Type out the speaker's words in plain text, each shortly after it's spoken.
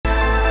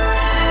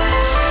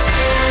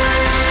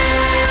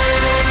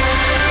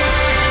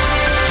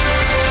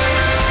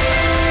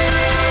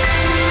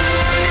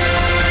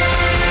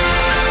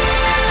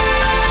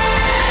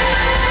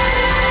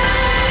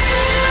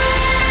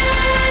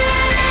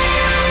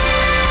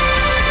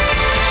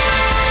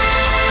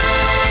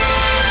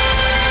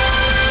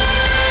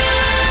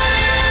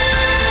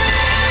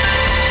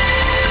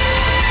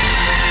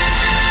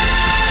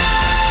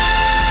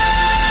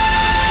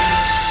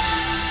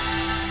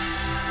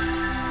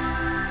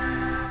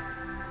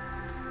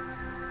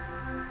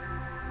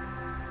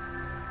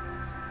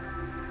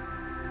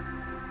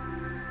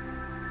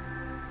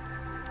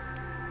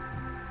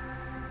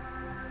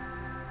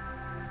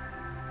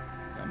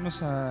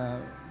Vamos a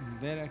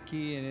ver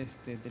aquí,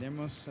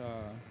 tenemos,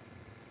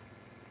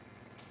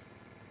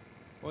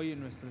 hoy en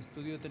nuestro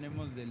estudio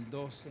tenemos del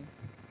 12,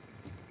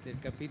 del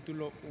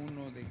capítulo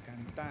 1 de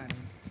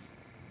Cantares.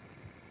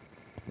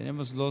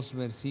 Tenemos dos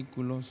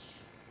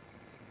versículos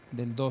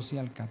del 12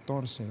 al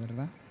 14,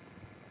 ¿verdad?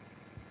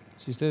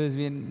 Si ustedes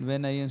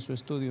ven ahí en su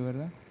estudio,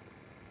 ¿verdad?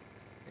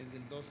 Es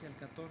del 12 al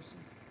 14.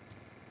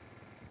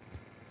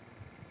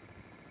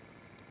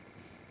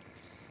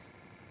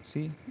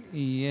 Sí,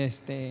 y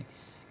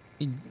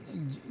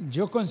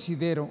yo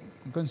considero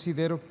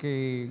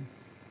que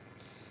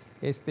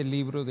este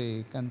libro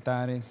de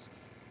Cantares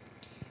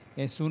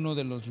es uno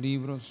de los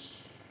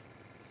libros,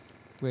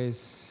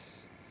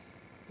 pues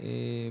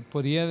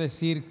podría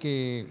decir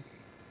que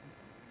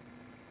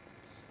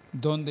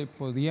donde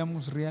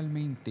podíamos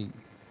realmente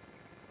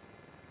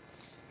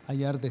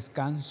hallar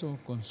descanso,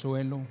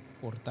 consuelo,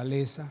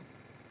 fortaleza,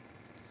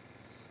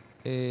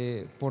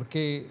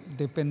 porque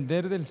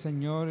depender del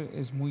Señor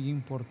es muy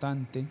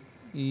importante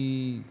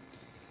y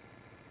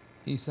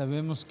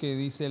sabemos que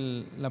dice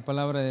la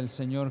palabra del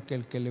Señor que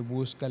el que le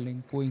busca le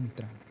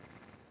encuentra.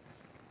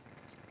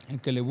 El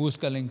que le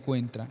busca le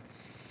encuentra.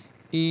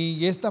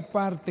 Y esta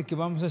parte que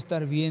vamos a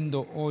estar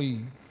viendo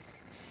hoy,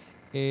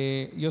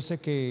 yo sé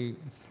que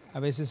a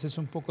veces es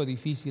un poco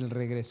difícil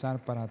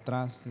regresar para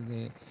atrás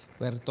de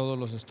ver todos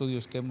los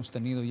estudios que hemos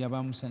tenido. Ya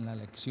vamos en la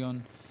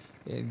lección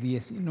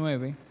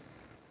 19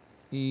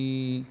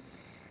 y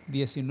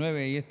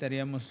 19, ahí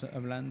estaríamos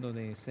hablando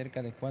de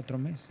cerca de 4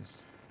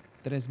 meses,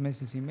 3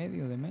 meses y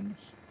medio de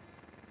menos.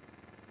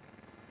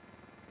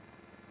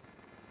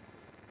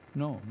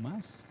 No,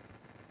 más.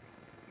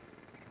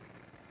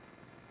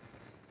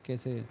 Que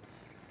ese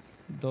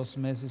 2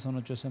 meses son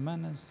 8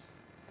 semanas,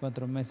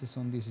 4 meses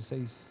son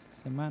 16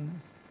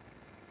 semanas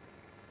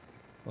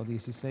o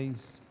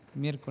 16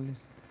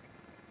 miércoles.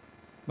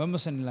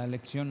 Vamos en la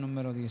lección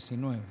número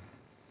 19.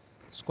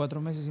 Es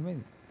 4 meses y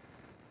medio,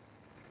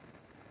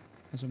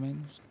 más o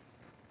menos.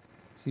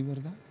 ¿Sí,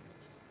 verdad?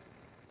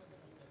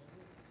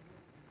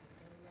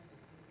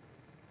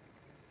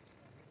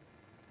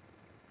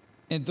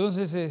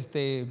 Entonces,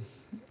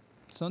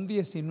 son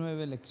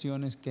 19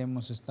 lecciones que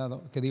hemos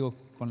estado, que digo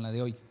con la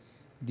de hoy,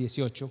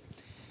 18.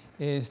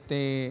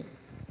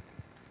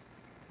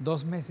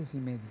 2 meses y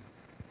medio.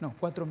 No,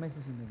 4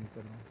 meses y medio,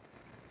 perdón.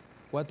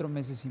 4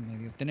 meses y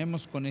medio.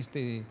 Tenemos con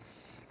este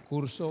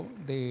curso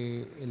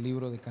del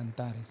libro de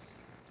Cantares.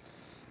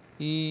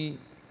 Y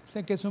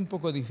sé que es un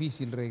poco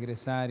difícil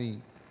regresar y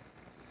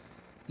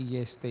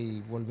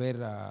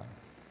volver a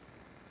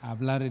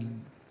hablar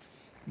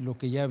lo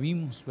que ya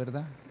vimos,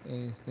 ¿verdad?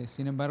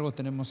 Sin embargo,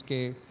 tenemos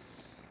que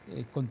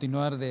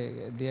continuar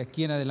de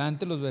aquí en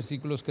adelante los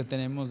versículos que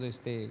tenemos de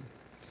este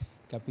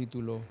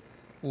capítulo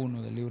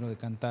 1 del libro de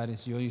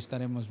Cantares. Y hoy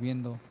estaremos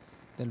viendo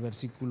del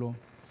versículo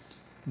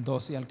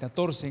 12 al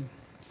 14.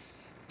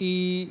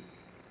 Y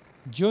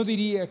yo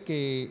diría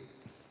que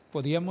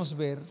podíamos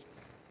ver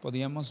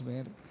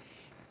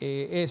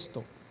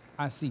esto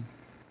así.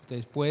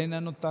 Ustedes pueden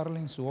anotarlo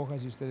en su hoja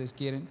si ustedes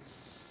quieren.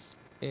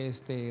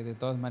 De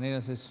todas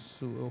maneras es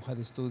su hoja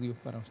de estudio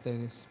para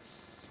ustedes.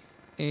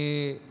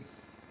 En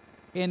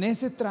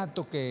ese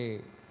trato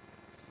que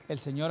el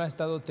Señor ha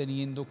estado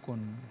teniendo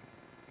con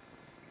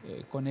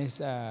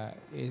esa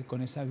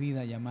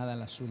vida llamada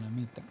la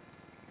Sulamita,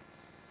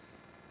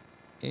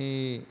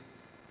 en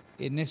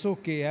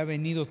eso que ha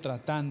venido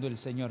tratando el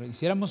Señor,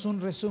 hiciéramos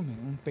un resumen,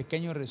 un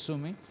pequeño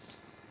resumen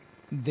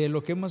de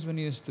lo que hemos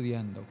venido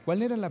estudiando.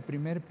 ¿Cuál era la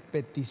primera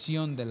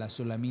petición de la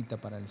Sulamita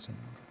para el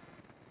Señor?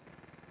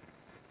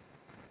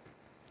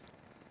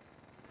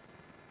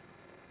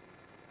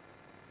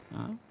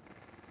 ¿Ah?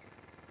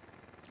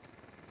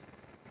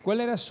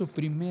 ¿Cuál era su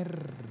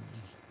primer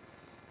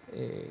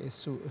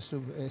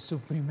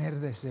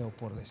deseo,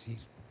 por decir?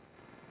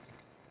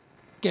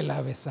 Que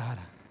la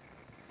besara.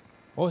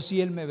 O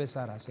si él me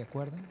besara, ¿se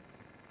acuerdan?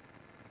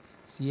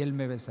 Si él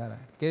me besara.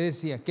 ¿Qué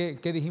decía?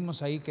 ¿Qué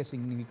dijimos ahí que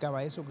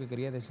significaba eso? ¿Qué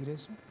quería decir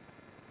eso?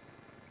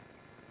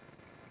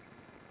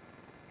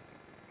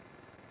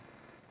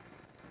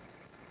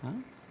 ¿Ah?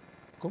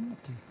 ¿Cómo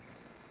que?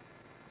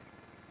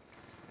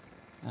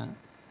 ¿Ah?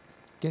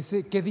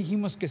 ¿Qué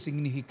dijimos que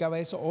significaba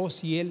eso? O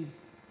si él.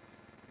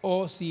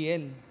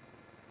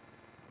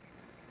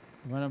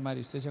 Bueno,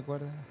 Mario, ¿usted se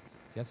acuerda?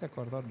 Ya se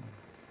acordó,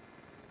 hermano.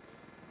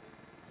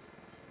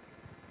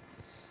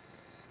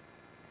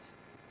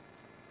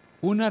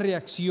 Una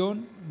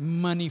reacción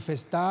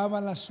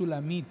manifestaba la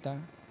Sulamita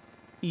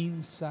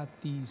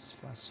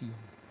insatisfacción.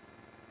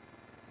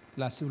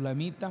 La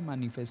Sulamita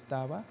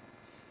manifestaba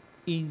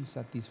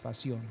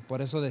insatisfacción.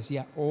 Por eso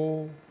decía,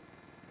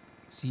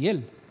 si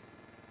él,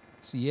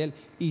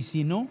 y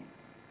si no,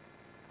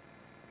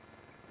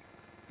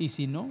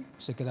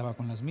 se quedaba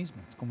con las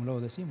mismas, como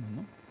luego decimos,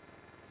 ¿no?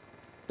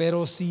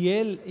 Pero si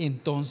él,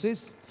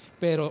 entonces,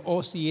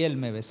 si él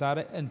me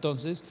besara,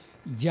 entonces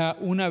ya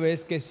una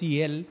vez que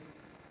si él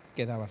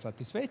quedaba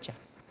satisfecha,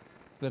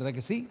 ¿verdad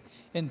que sí?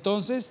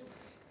 Entonces,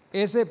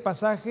 ese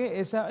pasaje,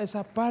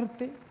 esa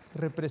parte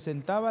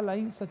representaba la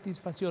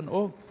insatisfacción.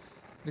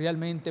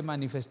 realmente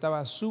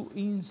manifestaba su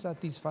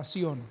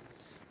insatisfacción.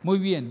 Muy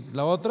bien,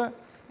 la otra,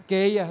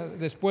 que ella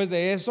después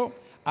de eso,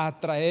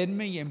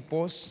 atraerme y en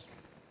pos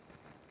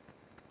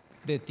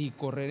de ti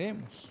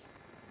correremos,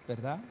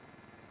 ¿verdad?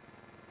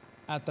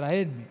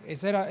 Atraerme,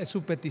 esa era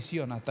su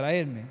petición,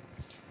 atraerme.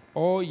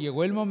 Hoy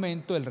llegó el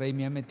momento, el Rey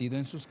me ha metido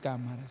en sus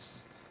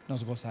cámaras,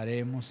 nos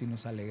gozaremos y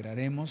nos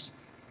alegraremos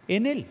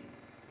en Él,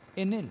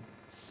 en Él.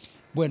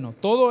 Bueno,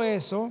 todo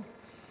eso,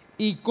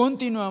 y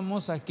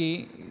continuamos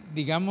aquí,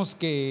 digamos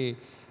que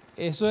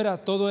eso era,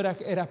 todo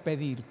era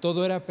pedir,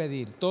 todo era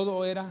pedir,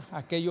 todo era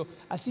aquello,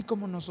 así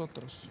como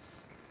nosotros.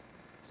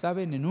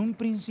 Saben, en un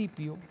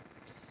principio,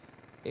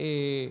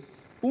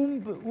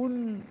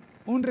 un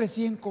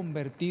recién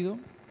convertido,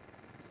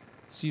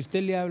 si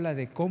usted le habla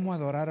de cómo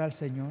adorar al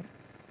Señor,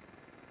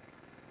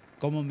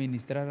 cómo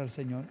ministrar al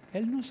Señor,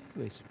 él no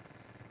sabe eso.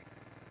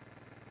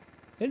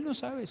 Él no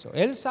sabe eso.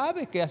 Él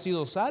sabe que ha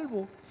sido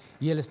salvo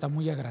y él está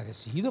muy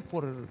agradecido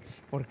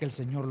porque el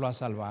Señor lo ha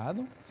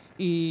salvado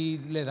y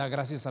le da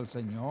gracias al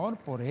Señor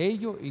por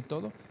ello y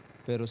todo.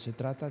 Pero se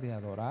trata de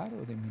adorar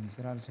o de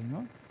ministrar al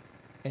Señor.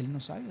 Él no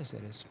sabe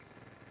hacer eso.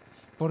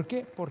 ¿Por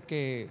qué?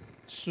 Porque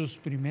sus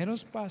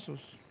primeros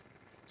pasos,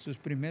 sus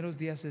primeros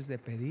días es de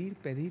pedir,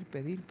 pedir,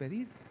 pedir,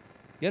 pedir.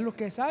 Y es lo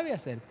que sabe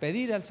hacer,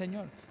 pedir al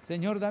Señor.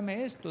 Señor,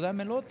 dame esto,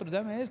 dame el otro,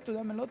 dame esto,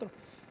 dame el otro.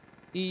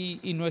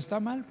 Y no está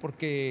mal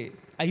porque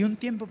hay un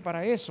tiempo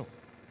para eso.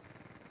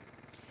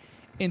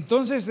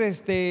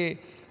 Entonces,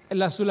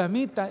 la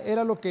sulamita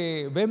era lo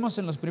que vemos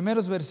en los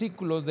primeros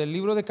versículos del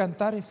libro de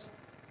Cantares.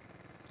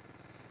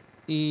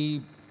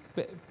 Y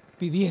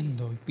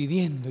pidiendo, y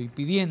pidiendo, y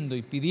pidiendo,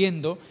 y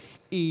pidiendo.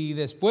 Y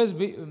después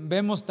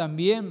vemos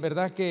también,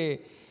 ¿verdad?,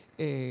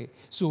 que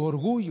su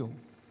orgullo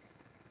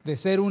de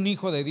ser un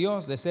hijo de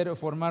Dios, de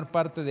formar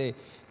parte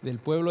del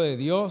pueblo de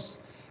Dios.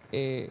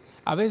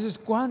 A veces,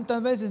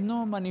 ¿cuántas veces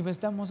no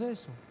manifestamos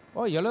eso?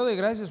 Yo le doy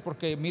gracias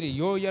porque, mire,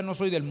 yo ya no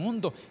soy del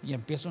mundo, y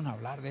empiezan a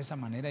hablar de esa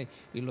manera,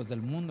 y los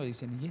del mundo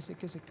dicen, ¿y ese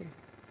qué se cree?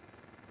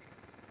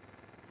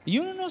 Y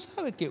uno no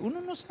sabe que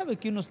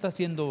uno está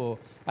haciendo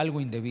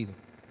algo indebido,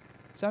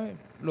 ¿sabe?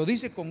 Lo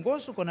dice con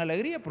gozo, con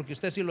alegría, porque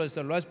usted sí lo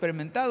ha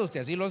experimentado,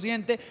 usted así lo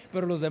siente,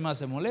 pero los demás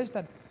se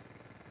molestan.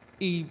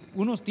 Y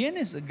uno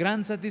tiene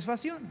gran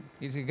satisfacción.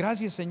 Y dice,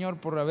 gracias Señor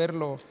por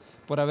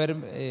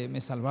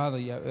haberme salvado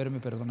y haberme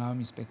perdonado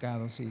mis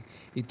pecados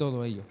y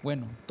todo ello.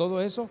 Bueno,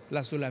 todo eso,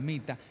 la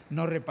sulamita,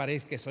 no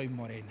reparéis que soy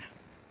morena,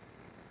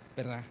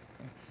 ¿verdad?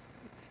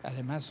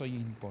 Además soy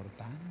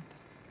importante.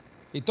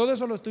 Y todo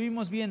eso lo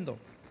estuvimos viendo.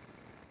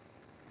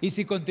 Y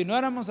si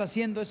continuáramos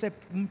haciendo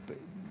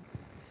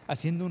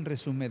un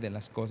resumen de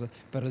las cosas,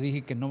 pero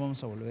dije que no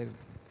vamos a volver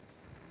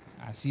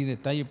así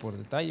detalle por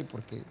detalle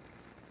porque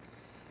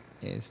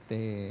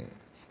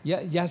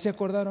ya se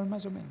acordaron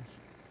más o menos.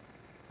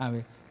 A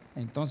ver,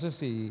 entonces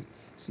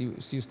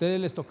si ustedes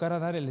les tocara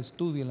dar el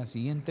estudio la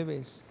siguiente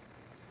vez,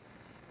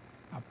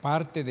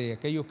 aparte de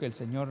aquello que el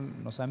Señor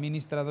nos ha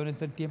ministrado en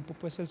este tiempo,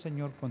 pues el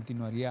Señor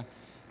continuaría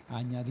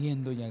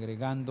añadiendo y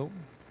agregando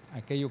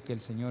aquello que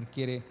el Señor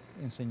quiere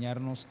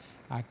enseñarnos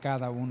a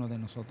cada uno de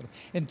nosotros.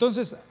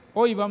 Entonces,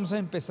 hoy vamos a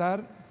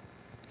empezar,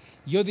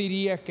 yo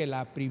diría que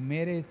la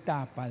primera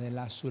etapa de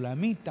la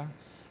sulamita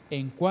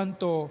en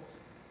cuanto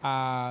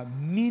a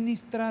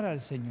ministrar al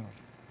Señor.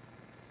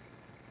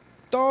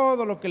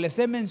 Todo lo que les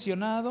he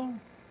mencionado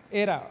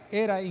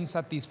era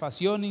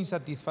insatisfacción,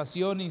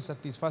 insatisfacción,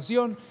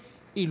 insatisfacción,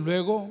 y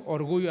luego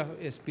orgullo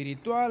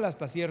espiritual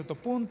hasta cierto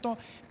punto,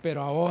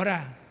 pero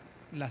ahora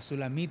la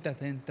sulamita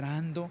está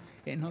entrando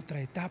en otra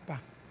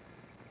etapa.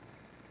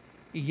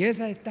 Y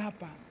esa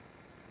etapa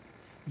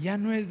ya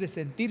no es de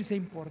sentirse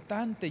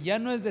importante, ya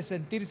no es de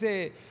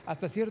sentirse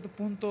hasta cierto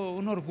punto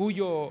un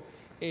orgullo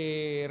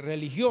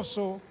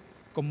religioso,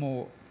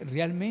 como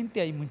realmente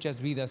hay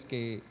muchas vidas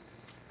que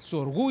su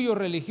orgullo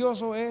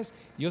religioso es: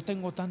 yo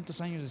tengo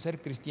tantos años de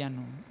ser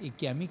cristiano y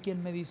que a mí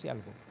 ¿quién me dice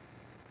algo?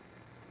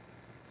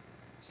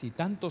 Si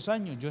tantos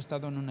años yo he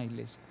estado en una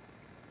iglesia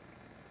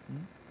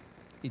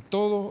y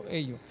todo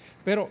ello.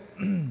 Pero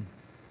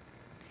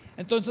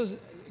entonces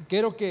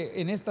quiero que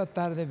en esta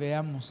tarde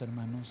veamos,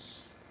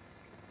 hermanos,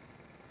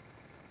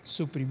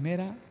 su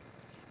primera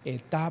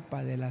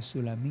etapa de la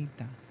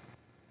sulamita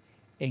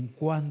en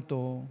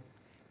cuanto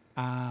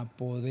a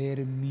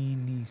poder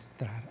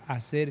ministrar, a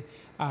ser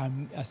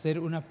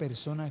una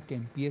persona que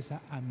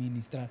empieza a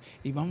ministrar.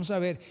 Y vamos a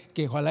ver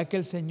que ojalá que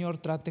el Señor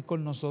trate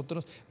con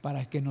nosotros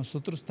para que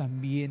nosotros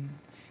también,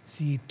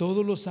 si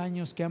todos los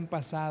años que han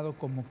pasado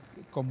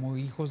como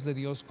hijos de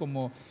Dios,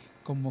 como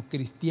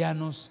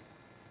cristianos,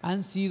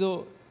 han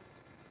sido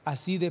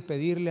así de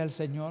pedirle al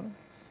Señor,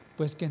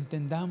 pues que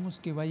entendamos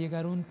que va a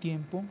llegar un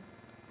tiempo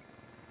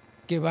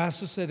que va a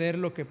suceder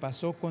lo que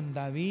pasó con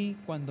David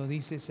cuando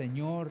dice: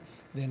 Señor,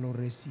 de lo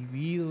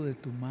recibido de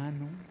tu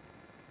mano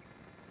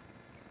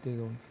te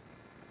doy.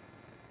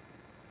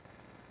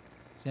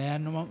 O sea,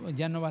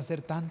 ya no va a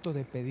ser tanto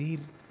de pedir,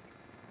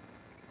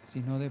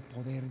 sino de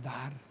poder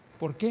dar.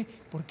 ¿Por qué?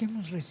 Porque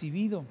hemos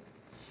recibido.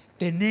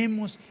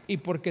 Tenemos, y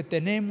porque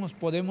tenemos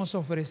podemos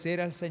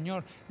ofrecer al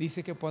Señor.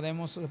 Dice que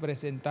podemos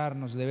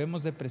presentarnos,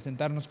 debemos de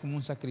presentarnos como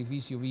un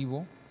sacrificio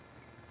vivo,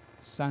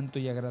 santo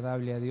y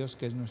agradable a Dios,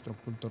 que es nuestro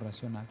culto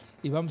racional.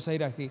 Y vamos a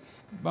ir aquí,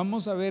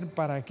 vamos a ver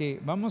para qué,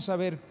 vamos a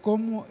ver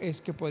cómo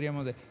es que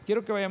podríamos ver.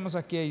 Quiero que vayamos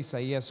aquí a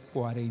Isaías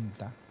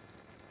 40.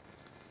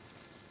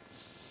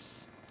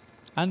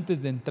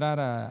 Antes de entrar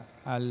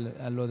a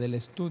lo del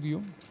estudio,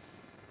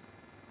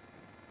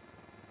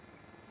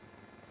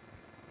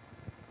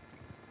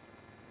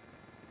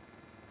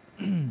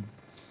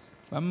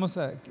 vamos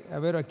a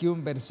ver aquí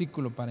un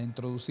versículo para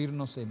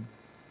introducirnos en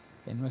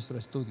nuestro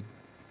estudio.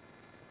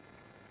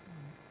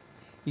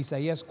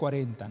 Isaías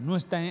 40, no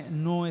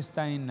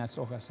está en las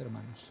hojas,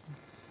 hermanos.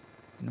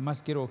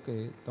 Nomás quiero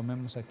que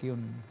tomemos aquí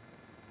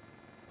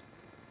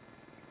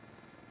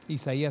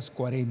Isaías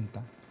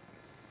 40.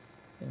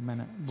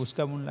 Hermana,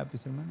 ¿buscaba un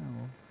lápiz, hermana?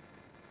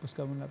 ¿O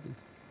buscaba un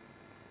lápiz?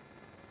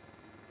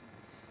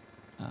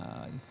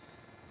 Ay.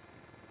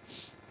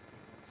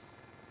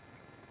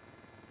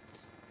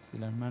 Si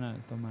la hermana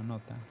toma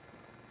nota.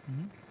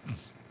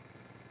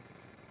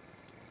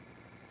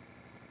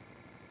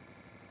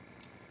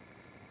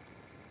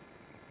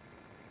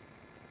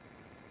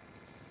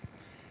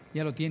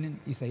 Ya lo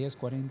tienen, Isaías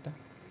 40,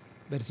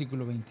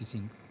 versículo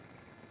 25.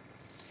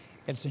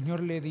 El Señor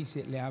le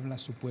dice, le habla a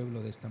su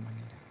pueblo de esta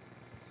manera.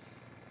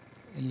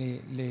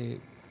 Le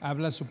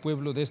habla a su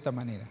pueblo de esta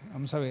manera.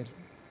 Vamos a ver.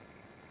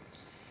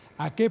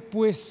 ¿A qué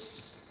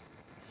pues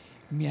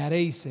me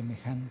haréis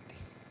semejante?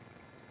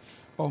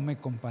 ¿O me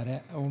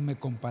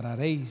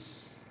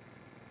compararéis?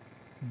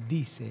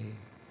 Dice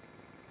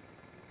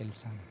el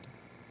Santo.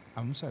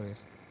 Vamos a ver.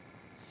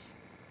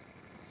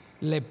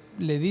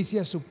 Le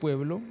dice a su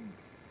pueblo,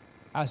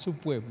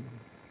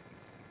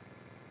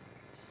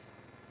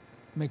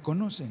 me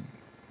conocen.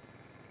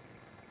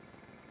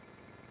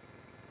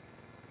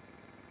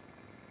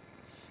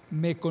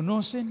 Me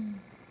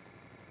conocen.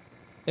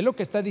 Es lo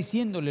que está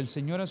diciéndole el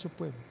Señor a su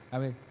pueblo. A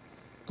ver,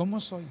 ¿cómo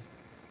soy?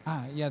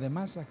 Y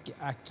además aquí,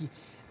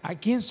 ¿a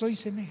quién soy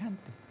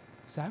semejante?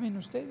 ¿Saben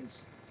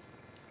ustedes?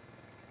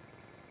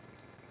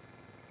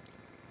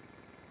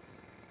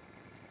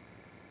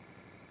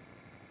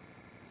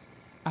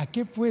 ¿A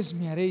qué pues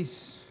me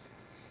haréis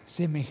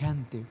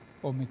semejante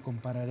o me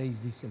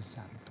compararéis? Dice el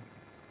Santo.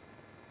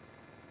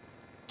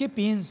 ¿Qué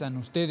piensan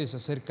ustedes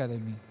acerca de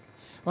mí?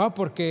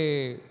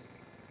 Porque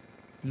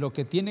lo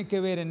que tiene que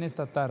ver en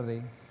esta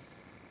tarde,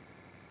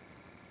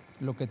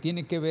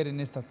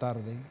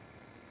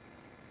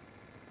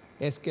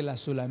 es que la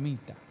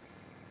sulamita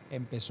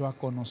empezó a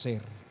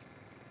conocer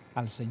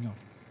al Señor.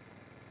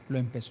 Lo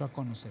empezó a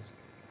conocer.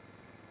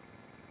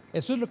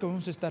 Eso es lo que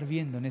vamos a estar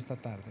viendo en esta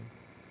tarde.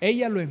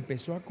 Ella lo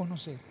empezó a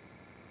conocer.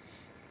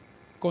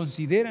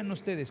 Consideran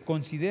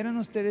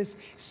ustedes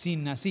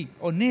sin así,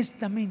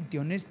 honestamente,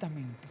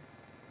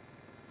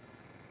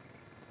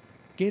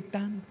 ¿qué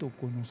tanto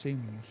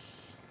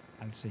conocemos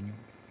al Señor?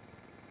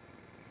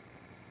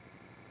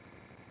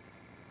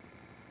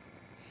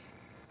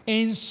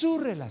 En su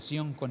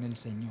relación con el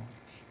Señor,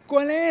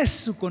 ¿cuál es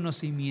su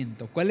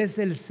conocimiento? ¿Cuál es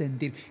el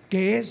sentir?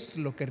 ¿Qué es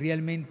lo que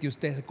realmente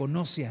usted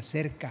conoce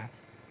acerca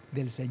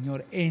del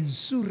Señor en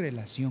su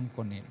relación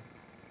con Él?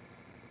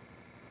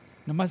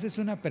 Nomás es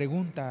una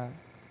pregunta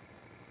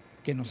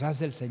que nos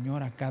hace el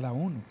Señor a cada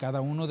uno. Cada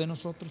uno de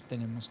nosotros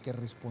tenemos que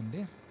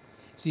responder.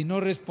 Si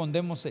no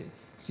respondemos,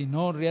 si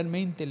no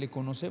realmente le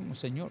conocemos,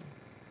 Señor,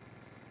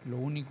 lo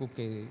único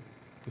que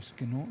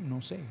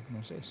no sé,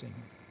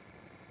 Señor.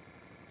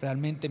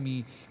 Realmente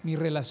mi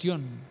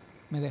relación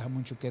me deja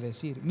mucho que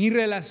decir. Mi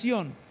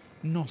relación,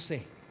 no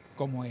sé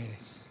cómo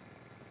eres.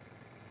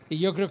 Y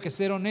yo creo que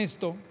ser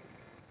honesto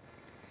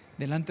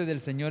delante del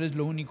Señor es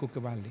lo único que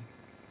vale,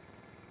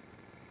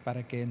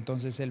 para que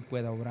entonces Él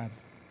pueda obrar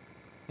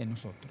en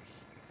nosotros.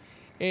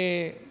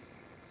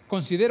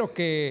 Considero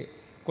que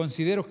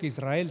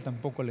Israel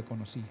tampoco le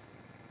conocía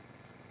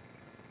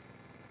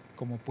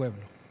como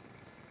pueblo.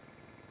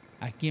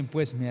 ¿A quién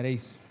pues me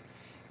haréis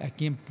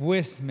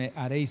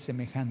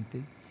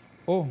semejante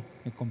o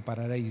me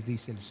compararéis?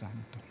 Dice el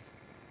Santo.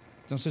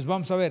 Entonces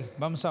vamos a ver,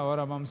 vamos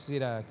a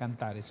ir a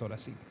cantar, es hora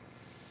sí.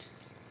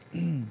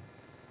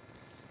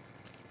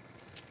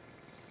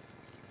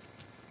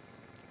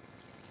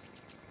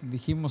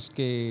 Dijimos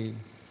que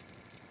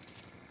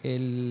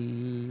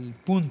el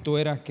punto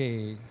era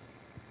que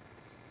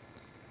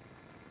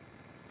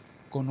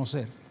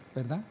conocer,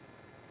 ¿verdad?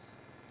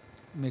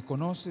 ¿Me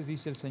conoces?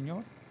 Dice el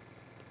Señor.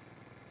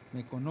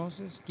 ¿Me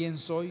conoces? ¿Quién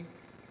soy?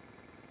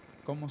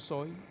 ¿Cómo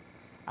soy?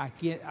 ¿A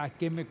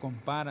qué me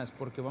comparas?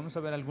 Porque vamos a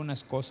ver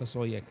algunas cosas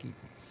hoy aquí.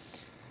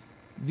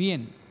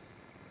 Bien,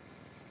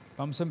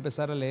 vamos a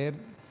empezar a leer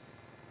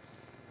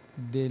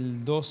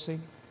del 12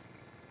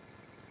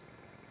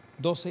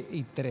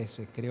 y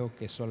 13, creo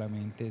que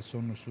solamente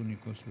son los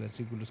únicos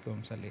versículos que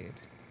vamos a leer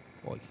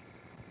hoy.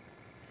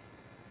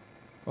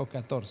 O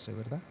 14,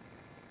 ¿verdad?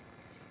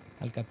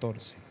 Al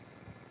 14.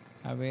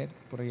 A ver,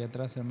 por ahí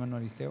atrás, hermano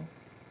Aristeo.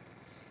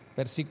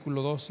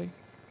 Versículo 12.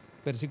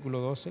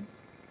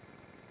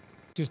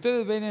 Si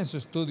ustedes ven en su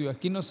estudio,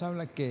 aquí nos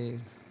habla que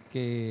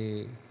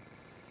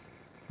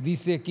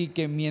dice aquí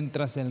que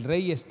mientras el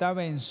rey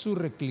estaba en su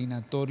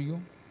reclinatorio,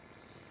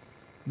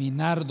 mi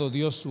nardo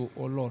dio su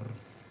olor.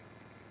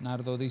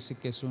 Nardo dice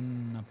que es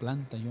una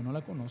planta, yo no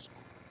la conozco,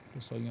 yo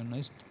soy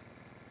honesto.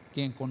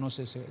 ¿Quién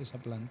conoce esa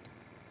planta?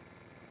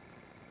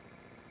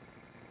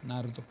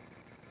 Nardo.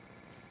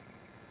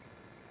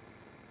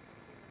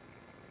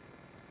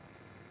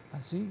 ¿Ah,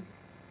 sí?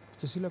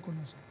 ¿Usted sí la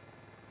conoce?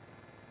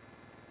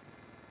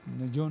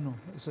 No, yo no.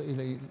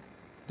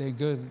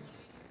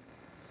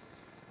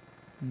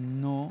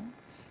 No,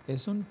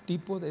 es un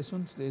tipo de,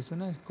 es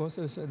una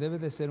cosa, debe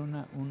de ser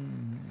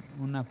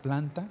una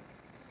planta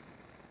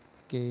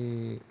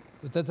que,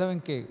 ustedes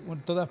saben que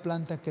toda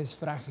planta que es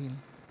frágil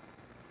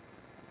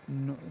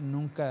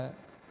nunca,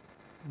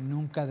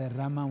 nunca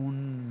derrama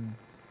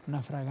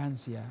una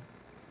fragancia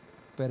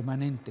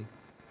permanente.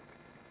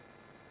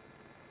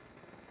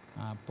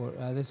 Ha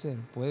de ser,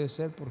 puede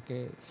ser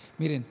porque,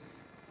 miren,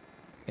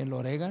 el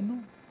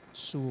orégano,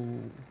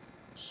 su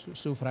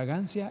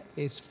fragancia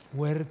es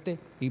fuerte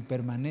y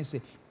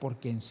permanece,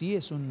 porque en sí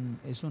es un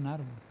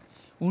árbol.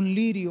 Un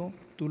lirio,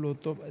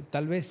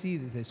 tal vez sí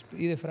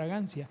despide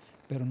fragancia,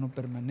 pero no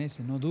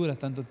permanece, no dura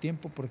tanto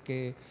tiempo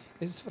porque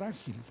es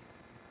frágil.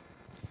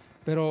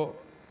 Pero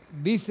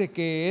dice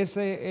que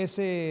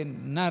ese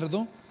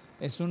nardo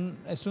es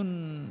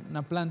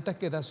una planta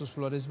que da sus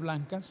flores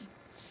blancas.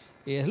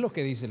 Y es lo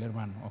que dice el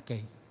hermano, ok.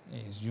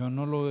 Yo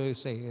no lo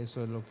sé,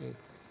 eso es lo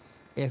que...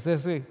 Eso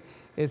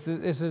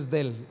es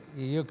de él.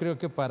 Y yo creo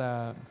que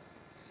para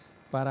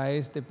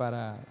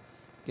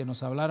que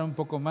nos hablara un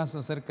poco más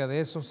acerca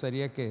de eso,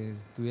 sería que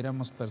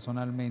estuviéramos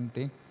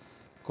personalmente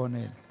con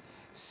él.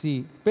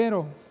 Sí,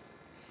 pero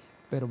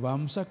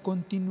vamos a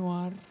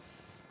continuar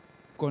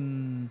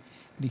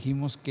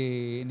dijimos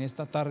que en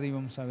esta tarde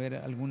íbamos a ver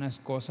algunas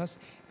cosas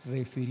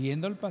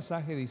refiriendo al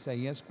pasaje de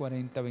Isaías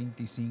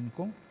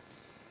 40:25.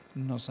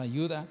 Nos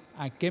ayuda.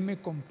 ¿A qué me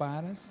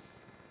comparas?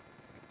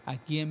 ¿A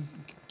quién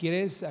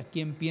quieres? ¿A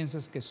quién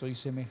piensas que soy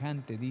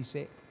semejante?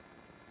 Dice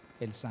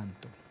el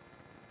santo.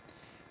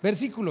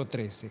 Versículo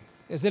 13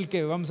 es el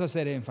que vamos a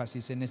hacer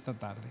énfasis en esta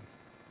tarde.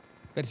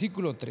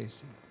 Versículo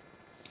 13.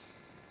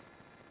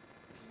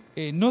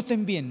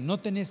 Noten bien,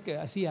 noten es que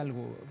así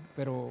algo,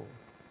 pero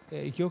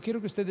yo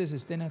quiero que ustedes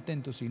estén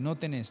atentos y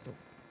noten esto.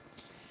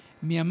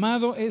 Mi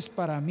amado es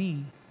para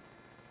mí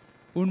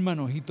un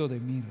manojito de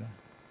mirra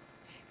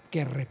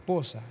que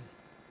reposa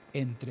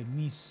entre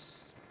mis.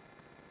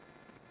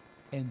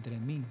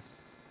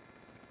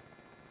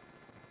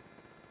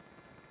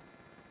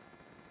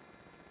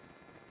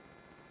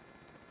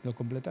 Lo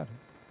completaron.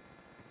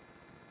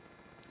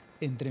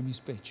 Entre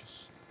mis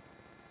pechos.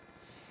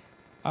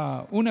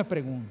 Una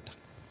pregunta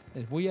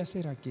les voy a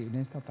hacer aquí en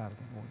esta tarde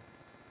hoy.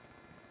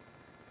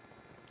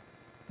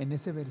 En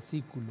ese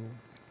versículo,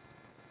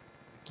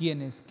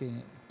 ¿quién es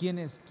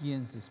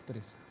quien se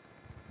expresa?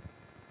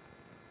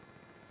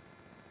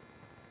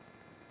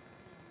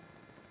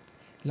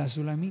 La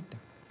sulamita.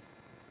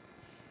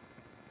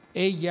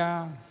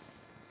 Ella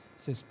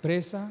se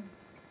expresa.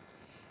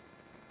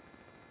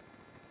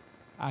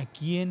 ¿A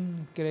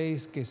quién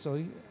crees que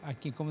soy?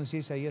 Aquí, ¿cómo decía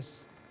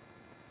Isaías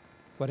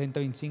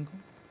 40:25?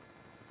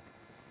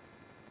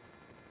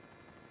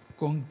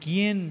 ¿Con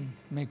quién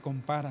me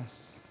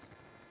comparas?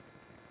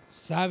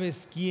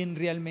 ¿Sabes quién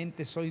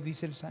realmente soy?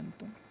 Dice el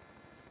santo.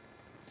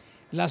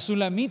 La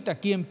sulamita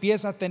aquí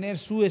empieza a tener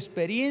su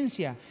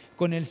experiencia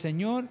con el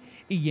Señor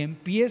y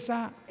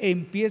empieza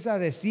a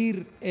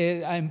decir,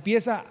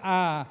 empieza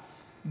a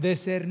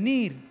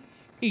discernir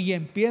y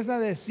empieza a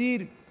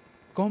decir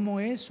cómo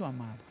es su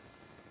amado.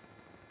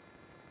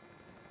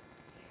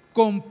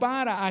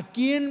 Compara, ¿a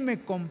quién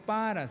me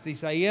comparas?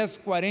 Isaías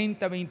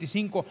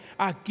 40:25,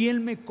 ¿a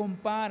quién me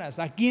comparas?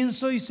 ¿A quién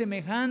soy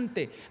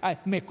semejante?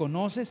 ¿Me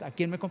conoces? ¿A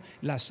quién me conoces?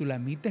 La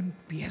sulamita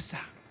empieza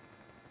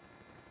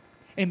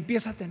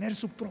a tener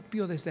su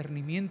propio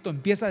discernimiento,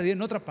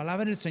 en otra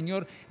palabra, el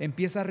Señor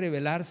empieza a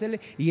revelársele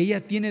y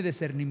ella tiene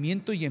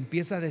discernimiento y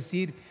empieza a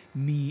decir,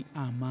 mi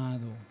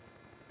amado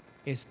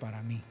es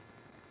para mí.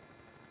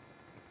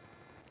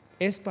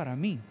 Es para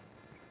mí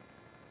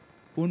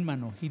un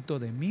manojito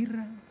de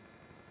mirra.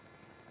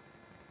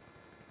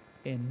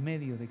 ¿En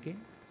medio de qué?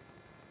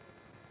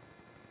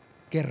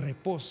 Que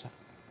reposa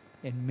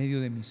en medio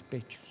de mis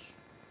pechos.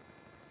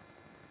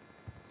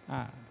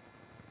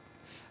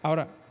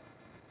 Ahora,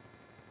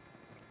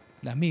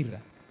 la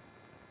mirra.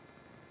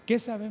 ¿Qué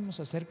sabemos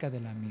acerca de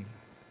la mirra?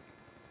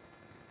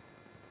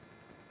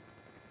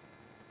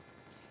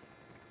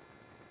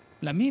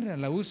 La mirra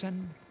la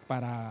usan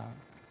la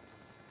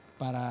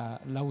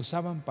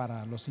usaban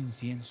para los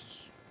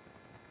inciensos,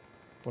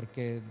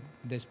 porque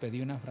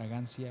despedía una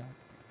fragancia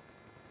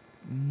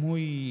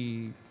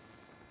muy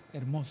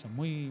hermosa,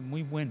 muy,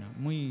 muy buena,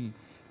 muy,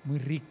 muy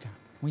rica,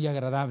 muy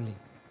agradable.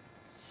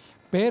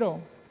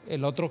 Pero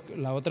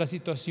la otra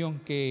situación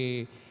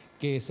que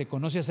se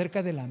conoce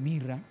acerca de la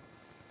mirra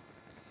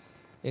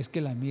es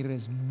que la mirra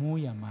es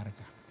muy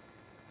amarga.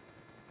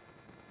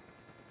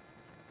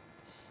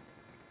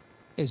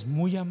 Es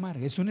muy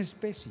amarga, es una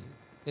especie.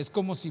 Es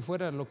como si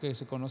fuera lo que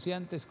se conocía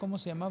antes. ¿Cómo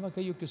se llamaba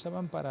aquello que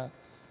usaban para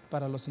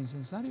los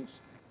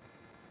incensarios?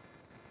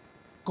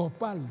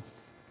 Copal.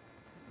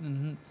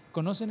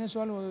 ¿Conocen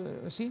eso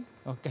algo? ¿Sí?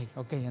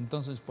 Ok,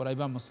 entonces por ahí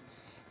vamos.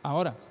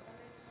 Ahora,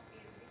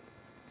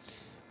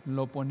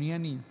 lo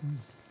ponían y,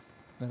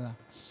 ¿verdad?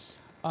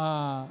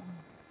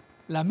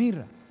 La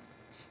mirra.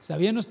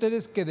 ¿Sabían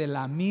ustedes que de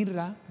la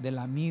mirra,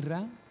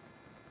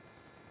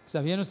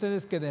 ¿sabían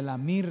ustedes que de la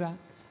mirra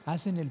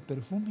hacen el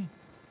perfume?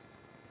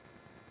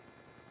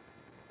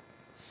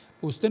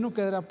 Usted no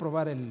querrá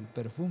probar el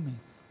perfume.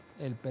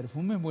 El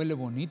perfume huele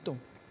bonito,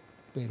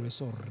 pero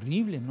es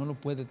horrible, no lo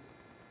puede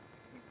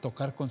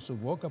tocar con su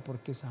boca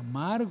porque es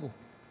amargo.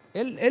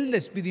 Él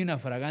les pide una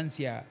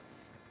fragancia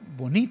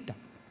bonita.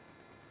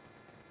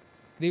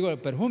 Digo, el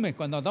perfume,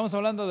 cuando estamos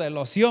hablando de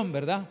loción,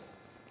 ¿verdad?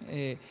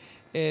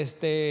 Es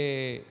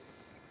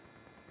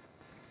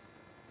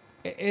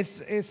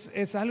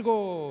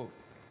algo,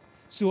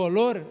 su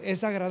olor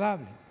es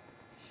agradable,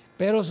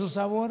 pero su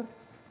sabor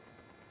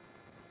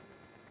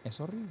es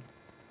horrible.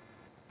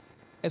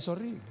 Es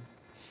horrible.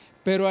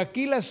 Pero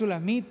aquí la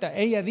sulamita,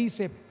 ella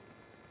dice,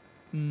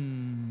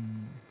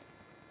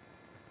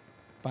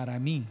 para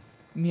mí,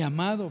 mi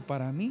amado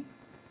para mí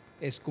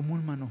es como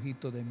un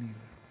manojito de mirra.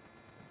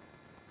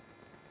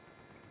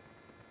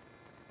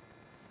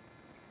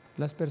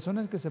 Las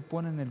personas que se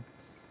ponen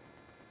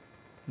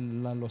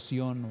la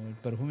loción o el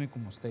perfume,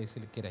 como usted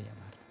se le quiera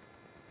llamar,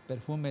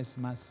 perfume es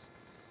más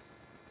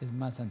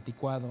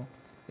anticuado,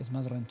 es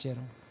más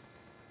ranchero,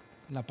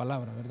 la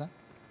palabra, ¿verdad?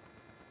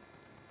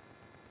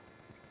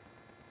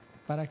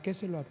 ¿Para qué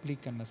se lo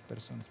aplican las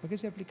personas? ¿Para qué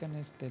se aplican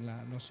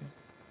la loción?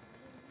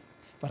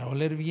 Para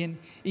oler bien.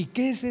 ¿Y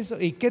qué es eso?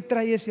 ¿Y qué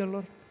trae ese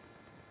olor?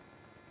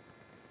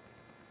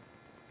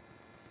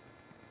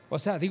 O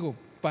sea, digo,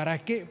 ¿para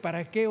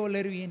qué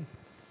oler bien?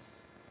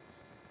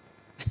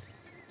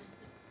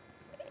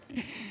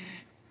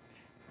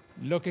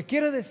 Lo que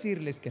quiero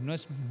decirles que no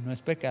es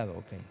pecado,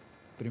 ok.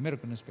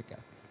 Primero que no es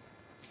pecado.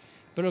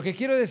 Pero lo que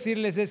quiero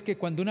decirles es que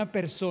cuando una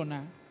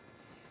persona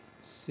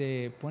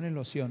se pone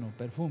loción o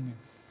perfume,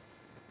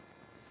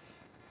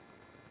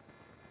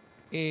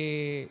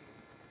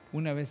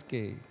 una vez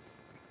que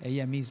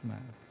ella misma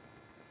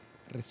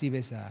recibe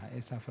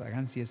esa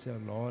fragancia, ese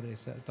olor,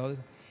 todo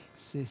eso,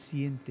 se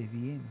siente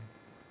bien,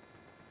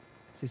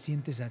 se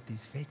siente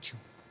satisfecho.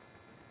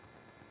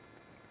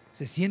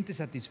 Se siente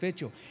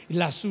satisfecho.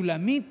 La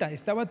sulamita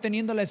estaba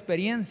teniendo la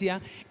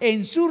experiencia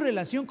en su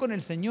relación con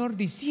el Señor,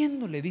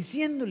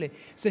 diciéndole,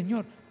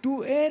 Señor,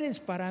 tú eres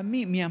para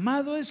mí, mi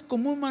amado es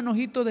como un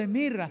manojito de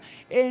mirra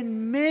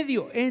en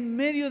medio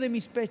de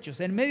mis pechos,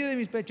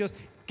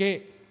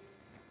 que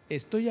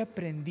estoy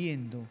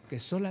aprendiendo que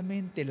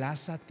solamente la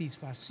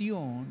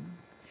satisfacción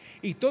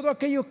y todo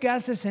aquello que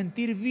hace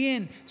sentir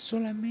bien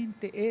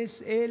solamente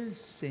es el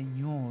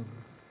Señor.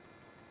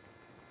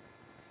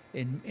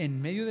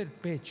 En medio del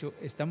pecho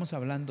estamos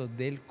hablando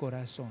del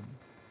corazón.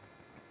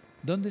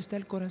 ¿Dónde está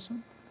el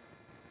corazón?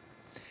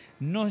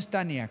 No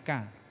está ni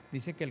acá.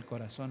 Dice que el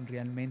corazón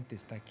realmente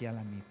está aquí a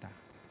la mitad,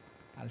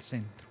 al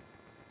centro.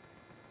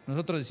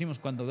 Nosotros decimos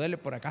cuando duele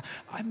por acá,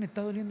 ay, me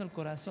está doliendo el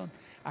corazón.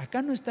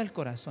 Acá no está el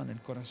corazón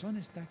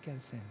está aquí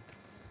al centro.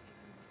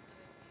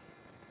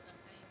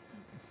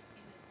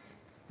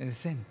 El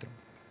centro.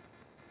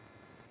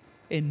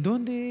 ¿En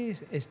dónde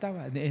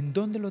estaba? ¿En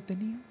dónde lo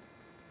tenía?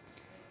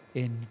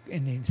 En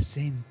el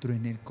centro,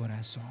 en el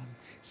corazón.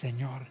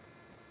 Señor,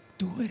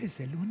 tú eres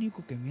el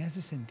único que me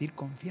hace sentir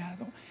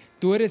confiado.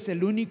 Tú eres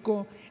el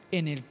único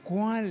en el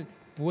cual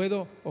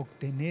puedo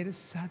obtener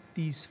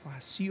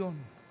satisfacción.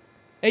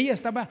 Ella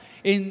estaba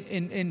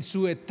en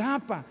su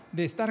etapa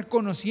de estar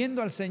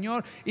conociendo al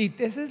Señor, y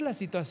esa es la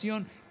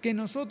situación que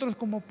nosotros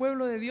como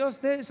pueblo de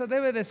Dios, esa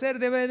debe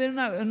de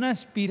una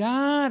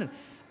aspirar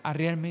a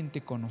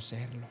realmente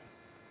conocerlo.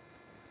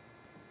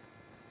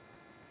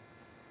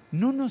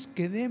 No nos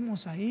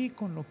quedemos ahí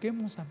con lo que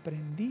hemos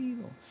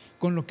aprendido,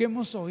 con lo que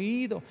hemos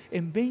oído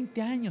en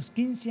 20 años,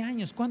 15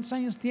 años. ¿Cuántos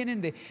años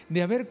tienen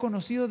de haber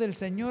conocido del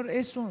Señor?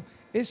 Eso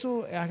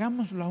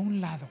hagámoslo a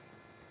un lado.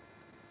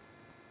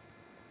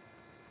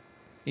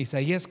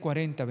 Isaías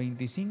 40,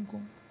 25.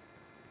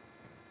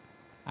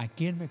 ¿A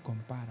quién me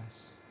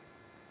comparas?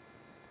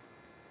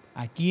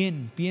 ¿A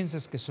quién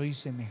piensas que soy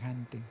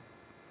semejante?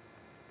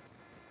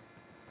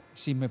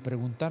 Si me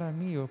preguntara a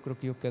mí, yo creo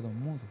que yo quedo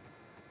mudo.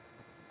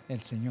 El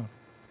Señor.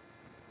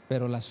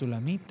 Pero la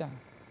sulamita,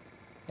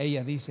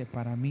 ella dice,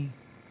 para mí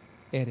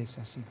eres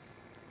así.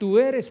 Tú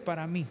eres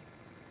para mí.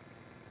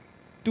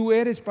 Tú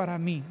eres para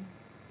mí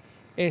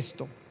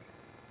esto.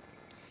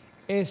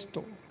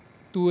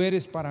 Tú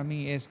eres para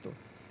mí esto.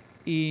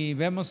 Y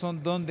vemos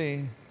en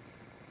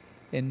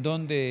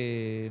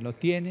dónde lo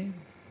tiene.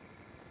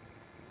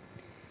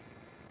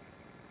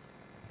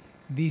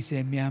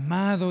 Dice, mi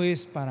amado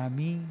es para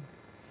mí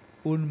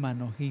un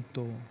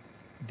manojito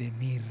de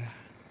mirra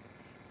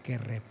que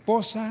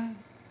reposa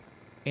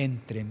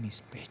entre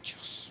mis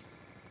pechos.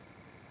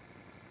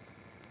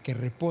 Que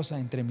reposa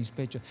entre mis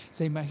pechos.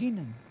 ¿Se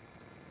imaginan?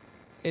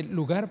 el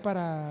lugar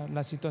para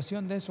la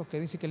situación de eso que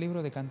dice que el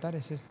libro de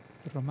Cantares es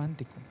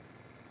romántico,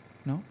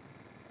 ¿no?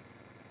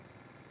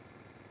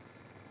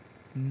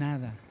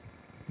 Nada,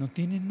 no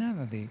tiene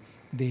nada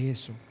de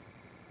eso.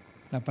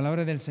 La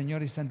palabra del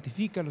Señor es: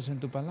 santifícalos en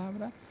tu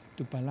palabra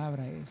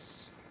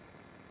es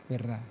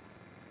verdad.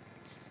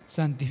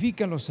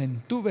 Santifícalos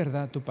en tu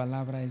verdad, tu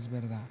palabra es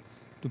verdad,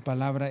 tu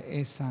palabra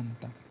es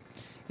santa.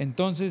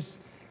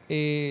 Entonces,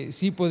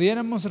 si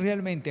pudiéramos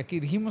realmente, aquí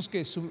dijimos que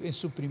en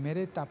su primera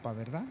etapa,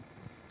 ¿verdad?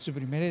 Su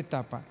primera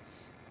etapa.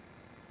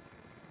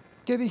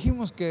 ¿Qué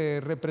dijimos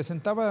que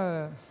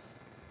representaba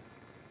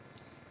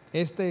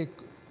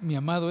mi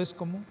amado es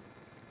como?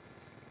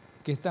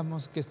 ¿Qué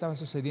estaba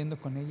sucediendo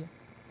con ella?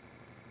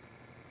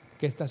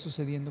 ¿Qué está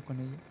sucediendo con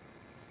ella?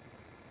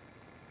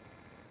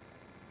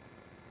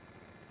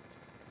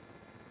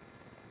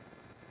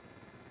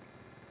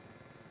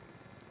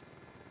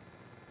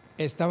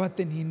 Estaba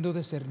teniendo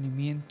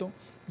discernimiento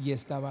y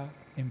estaba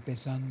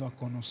empezando a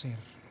conocerlo,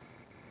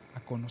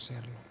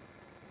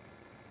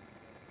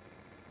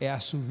 a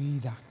su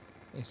vida,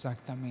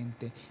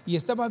 exactamente. Y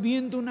estaba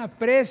viendo un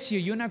aprecio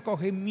y un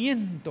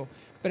acogimiento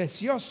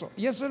precioso.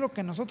 Y eso es lo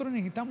que nosotros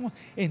necesitamos,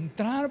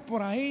 entrar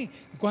por ahí.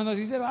 Cuando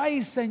dice: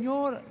 ay,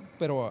 Señor,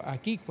 pero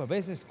aquí a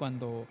veces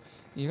cuando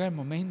llega el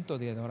momento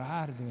de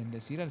adorar, de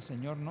bendecir al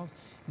Señor,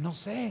 no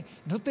sé,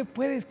 no te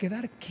puedes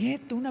quedar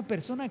quieto. Una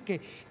persona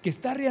que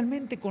está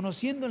realmente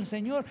conociendo al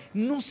Señor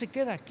no se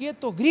queda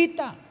quieto,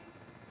 grita.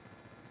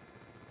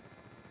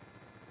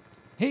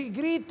 Y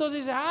gritos,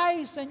 dice: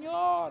 ay,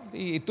 Señor,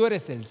 y tú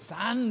eres el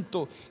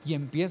santo, y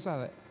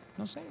empieza,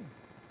 no sé,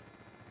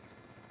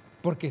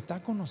 porque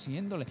está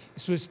conociéndole,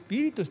 su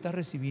espíritu está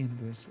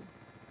recibiendo eso.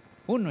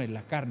 Uno en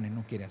la carne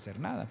no quiere hacer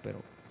nada,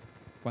 pero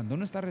cuando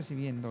uno está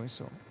recibiendo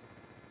eso,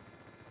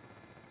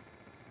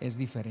 es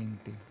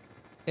diferente,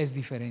 es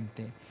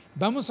diferente.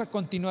 Vamos a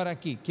continuar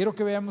aquí. Quiero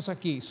que veamos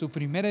aquí su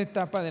primera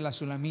etapa de la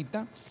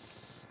sulamita.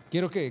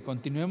 Quiero que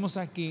continuemos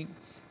aquí.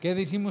 ¿Qué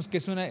decimos? Que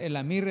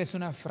la mirra es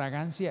una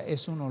fragancia,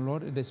 es un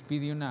olor,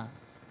 despide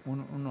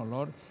un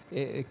olor.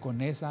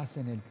 Con esa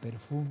hacen el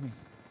perfume.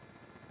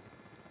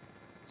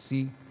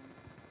 Sí.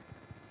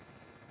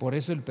 Por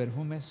eso el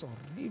perfume es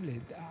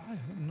horrible. Ay,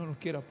 no lo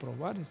quiero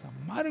probar, es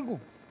amargo.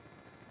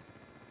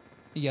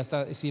 Y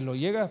hasta si lo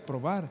llega a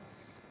probar,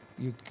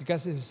 ¿qué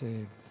hace?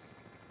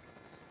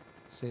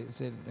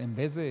 En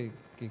vez de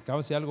que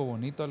cause algo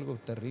bonito, algo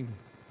terrible.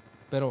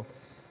 Pero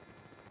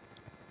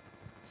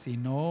si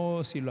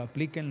lo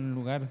aplica en un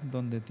lugar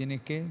donde tiene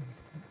que,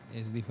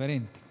 es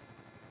diferente.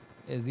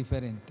 Es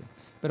diferente.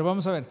 Pero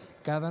vamos a ver,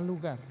 cada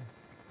lugar,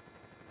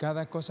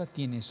 cada cosa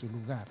tiene su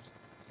lugar.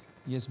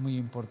 Y es muy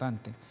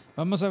importante.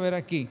 Vamos a ver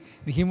aquí.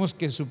 Dijimos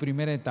que su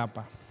primera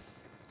etapa.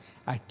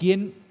 ¿A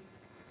quién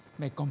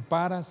me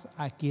comparas?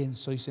 ¿A quién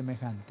soy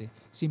semejante?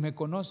 Si me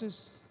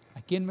conoces,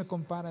 ¿a quién me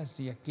comparas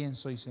y a quién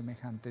soy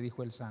semejante?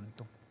 Dijo el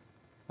santo.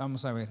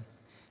 Vamos a ver.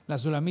 La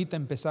sulamita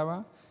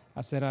empezaba a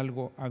hacer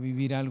algo, a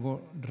vivir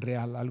algo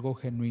real, algo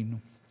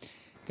genuino.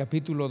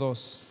 Capítulo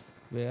 2.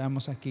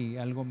 Veamos aquí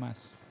algo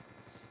más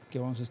que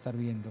vamos a estar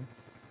viendo.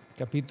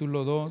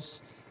 Capítulo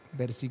 2,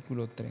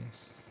 versículo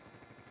 3.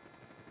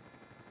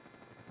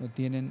 Lo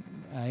tienen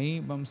ahí.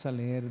 Vamos a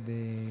leer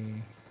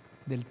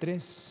del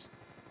 3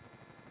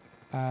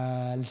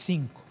 al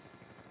 5.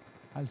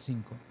 Al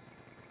 5.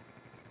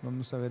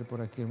 Vamos a ver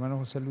por aquí. Hermano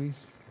José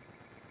Luis,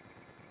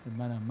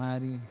 hermana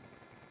Mari.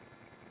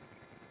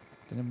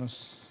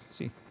 Tenemos,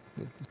 sí.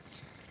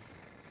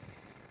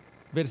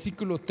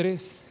 Versículo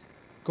 3,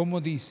 ¿cómo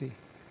dice?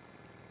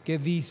 ¿Qué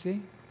dice?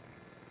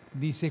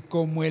 Dice: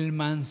 como el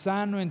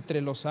manzano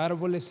entre los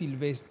árboles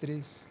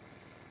silvestres,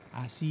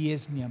 así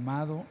es mi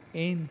amado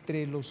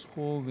entre los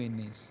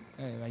jóvenes.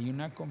 Hay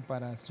una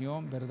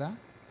comparación, ¿verdad?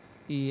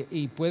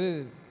 Y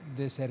puede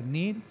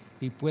discernir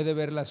y puede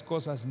ver las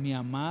cosas. Mi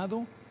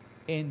amado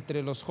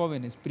entre los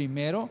jóvenes.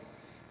 Primero,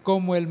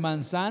 como el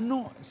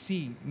manzano,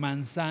 sí,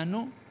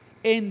 manzano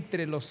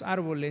entre los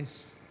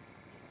árboles.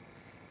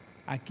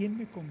 ¿A quién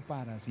me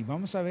comparas? Y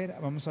vamos a ver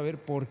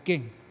por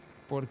qué.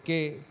 ¿Por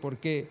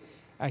qué?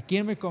 ¿A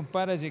quién me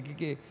comparas y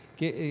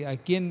a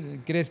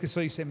quién crees que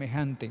soy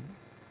semejante?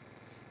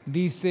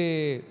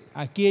 Dice,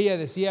 aquí ella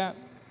decía: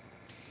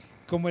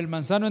 como el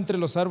manzano entre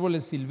los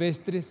árboles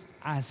silvestres,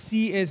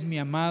 así es mi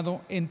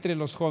amado entre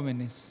los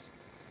jóvenes.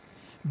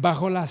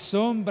 Bajo la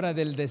sombra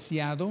del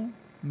deseado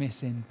me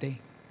senté,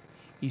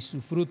 y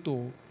su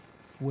fruto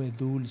fue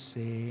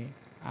dulce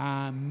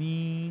a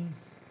mí.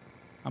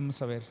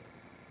 Vamos a ver.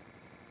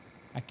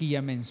 Aquí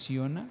ya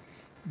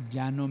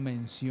no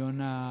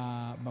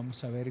menciona,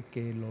 vamos a ver,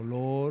 que el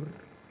olor,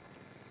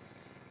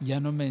 ya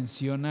no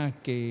menciona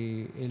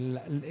que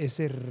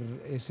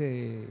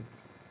ese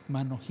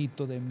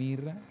manojito de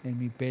mirra en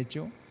mi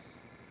pecho,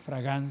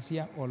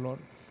 fragancia, olor.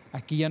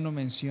 Aquí ya no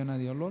menciona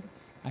de olor,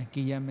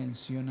 aquí ya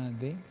menciona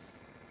de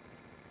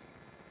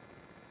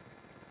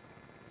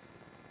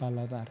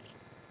paladar.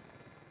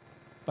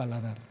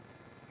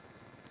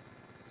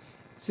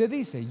 Se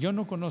dice, yo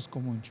no conozco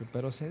mucho,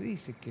 pero se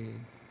dice que,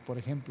 por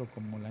ejemplo,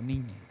 como la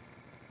niña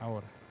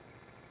ahora,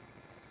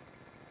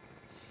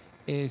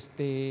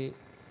 que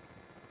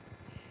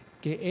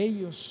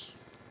ellos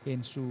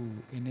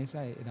en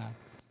esa edad,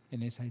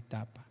 en esa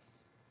etapa,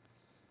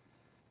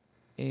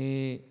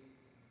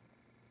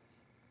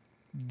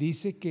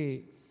 dice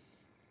que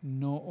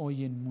no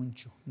oyen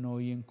mucho, no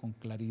oyen con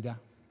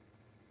claridad.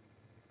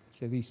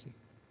 Se dice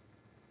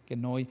que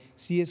no oyen,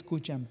 sí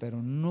escuchan,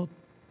 pero no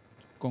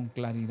con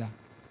claridad.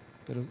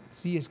 Pero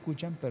sí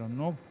escuchan, pero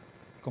no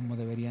como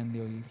deberían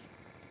de oír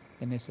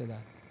en esa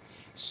edad.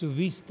 Su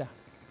vista,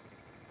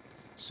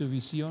 su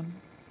visión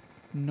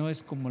no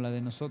es como la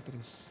de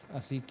nosotros,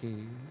 así que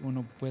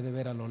uno puede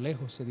ver a lo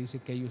lejos. Se dice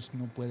que ellos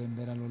no pueden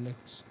ver a lo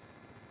lejos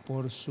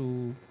por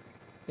su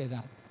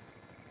edad.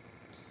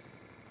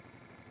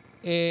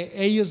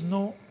 Ellos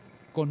no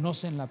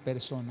conocen la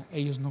persona,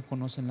 ellos no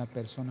conocen la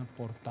persona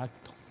por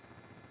tacto.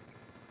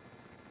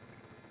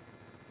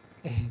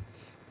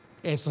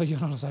 Eso yo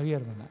no lo sabía,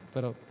 hermana,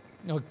 pero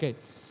ok.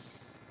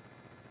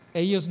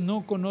 Ellos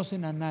no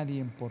conocen a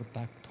nadie por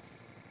tacto,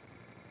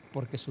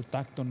 porque su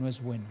tacto no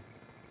es bueno.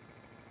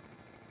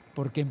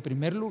 Porque en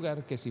primer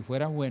lugar, que si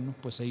fuera bueno,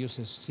 pues ellos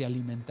se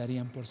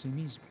alimentarían por sí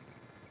mismos.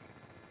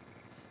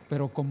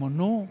 Pero como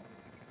no,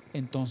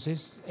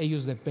 entonces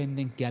ellos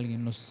dependen que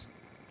alguien los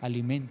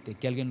alimente,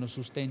 que alguien los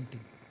sustente.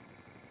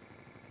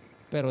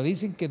 Pero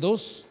dicen que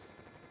dos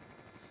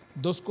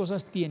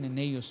cosas tienen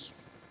ellos.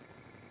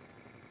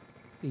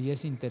 Y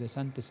es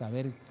interesante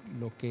saber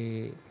lo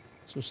que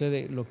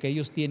sucede, lo que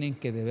ellos tienen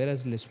que de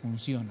veras les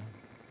funciona.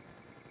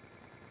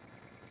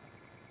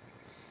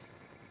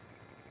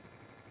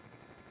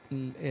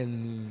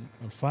 El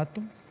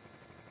olfato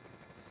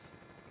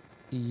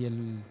y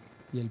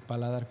el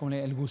paladar, ¿cómo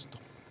el gusto?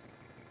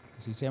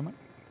 ¿Así se llama?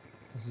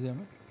 ¿Así se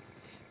llama?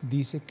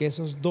 Dice que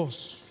esas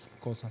dos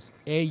cosas,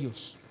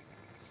 ellos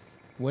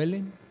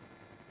huelen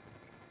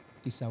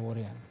y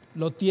saborean.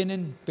 Lo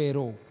tienen,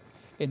 pero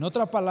en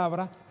otra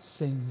palabra,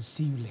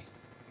 sensible.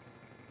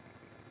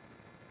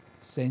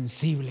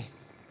 Sensible.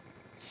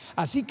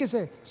 Así que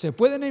se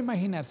pueden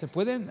imaginar,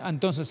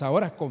 entonces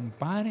ahora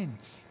comparen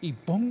y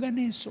pongan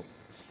eso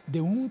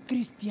de un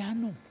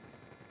cristiano.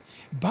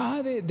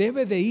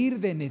 Debe de ir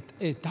de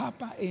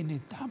etapa en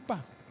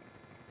etapa.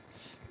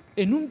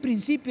 En un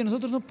principio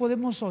nosotros no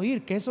podemos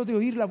oír, que eso de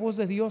oír la voz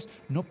de Dios,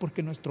 no,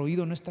 porque nuestro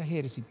oído no está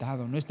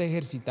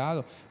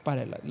ejercitado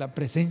para la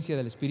presencia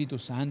del Espíritu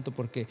Santo,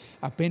 porque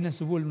apenas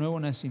hubo el nuevo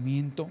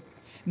nacimiento.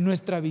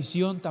 Nuestra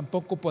visión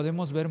tampoco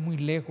podemos ver muy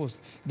lejos,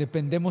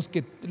 dependemos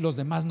que los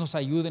demás nos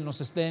ayuden,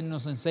 nos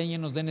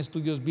enseñen, nos den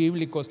estudios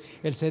bíblicos,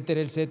 etcétera,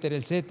 etcétera,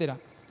 etcétera.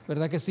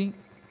 ¿Verdad que sí?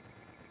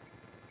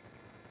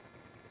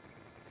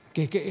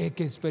 Que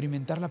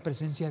experimentar la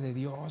presencia de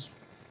Dios,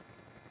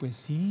 pues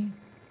sí.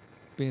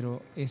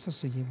 Pero eso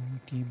se lleva un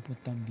tiempo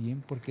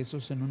también, porque eso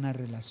es en una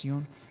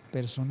relación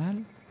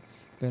personal.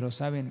 Pero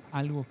saben,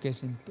 algo que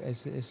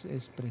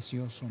es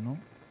precioso, ¿no?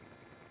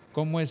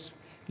 ¿Cómo es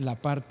la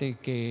parte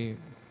que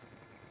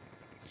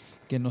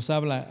nos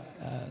habla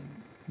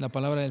la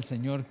palabra del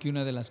Señor? Que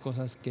una de las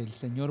cosas que el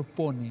Señor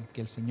pone,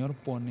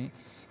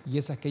 y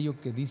es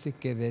aquello que dice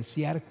que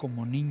desear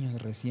como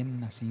niños recién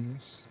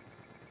nacidos.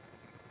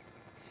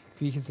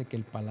 Fíjese que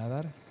el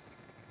paladar,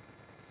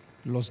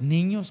 los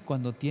niños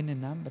cuando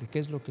tienen hambre, ¿qué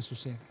es lo que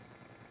sucede?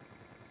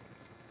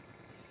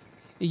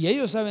 Y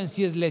ellos saben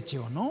si es leche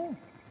o no.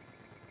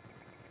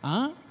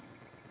 ¿Ah?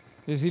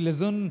 Y si les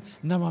dan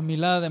una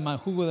mamilada de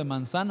jugo de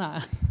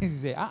manzana, y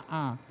dice,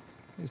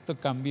 esto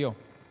cambió.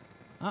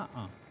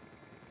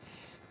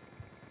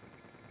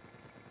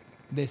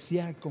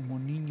 Desear como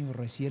niños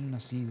recién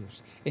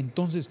nacidos.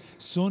 Entonces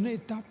son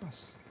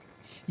etapas.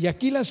 Y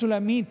aquí la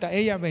Sulamita,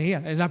 ella veía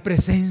la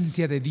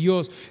presencia de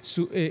Dios.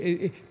 Tú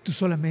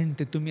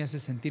me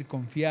haces sentir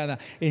confiada.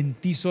 En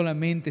ti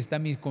solamente está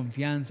mi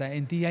confianza.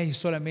 En ti hay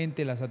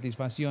solamente la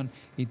satisfacción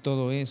y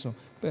todo eso.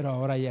 Pero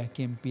ahora ya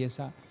aquí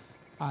empieza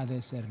a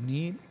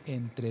discernir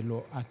entre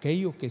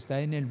aquello que está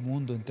en el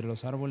mundo, entre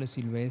los árboles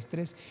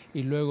silvestres.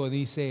 Y luego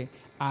dice,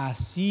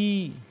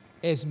 así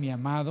es mi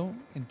amado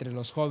entre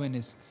los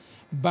jóvenes.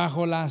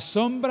 Bajo la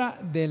sombra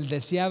del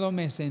deseado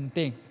me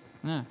senté.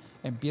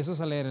 Empiezas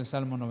a leer el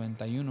Salmo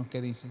 91,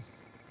 ¿qué dices?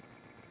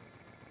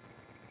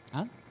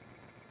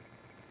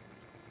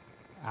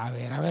 A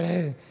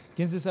ver,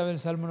 ¿quién se sabe el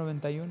Salmo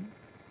 91?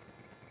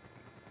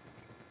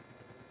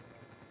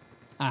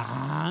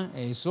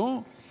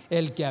 Eso,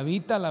 el que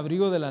habita al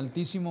abrigo del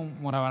Altísimo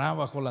morará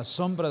bajo la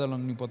sombra del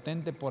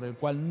Omnipotente, por el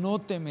cual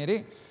no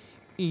temeré.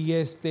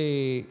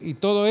 Y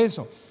todo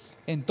eso.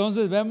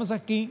 Entonces vemos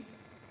aquí,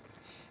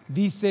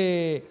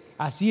 dice,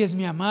 así es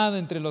mi amado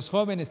entre los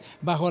jóvenes,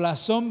 bajo la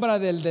sombra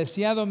del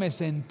deseado me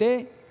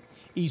senté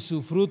y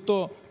su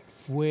fruto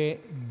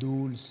fue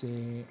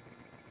dulce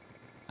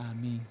a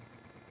mi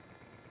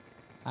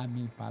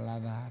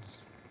paladar.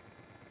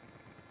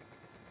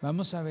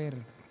 Vamos a ver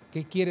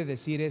qué quiere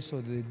decir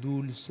eso de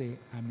dulce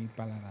a mi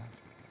paladar.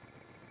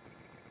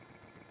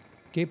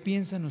 ¿Qué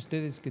piensan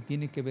ustedes que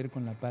tiene que ver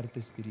con la parte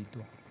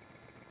espiritual?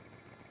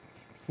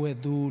 Fue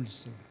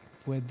dulce.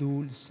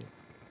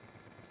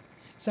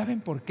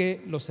 ¿Saben por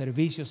qué los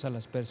servicios a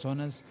las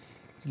personas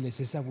les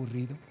es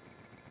aburrido?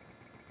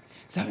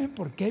 ¿Saben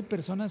por qué hay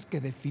personas que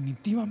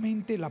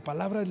definitivamente la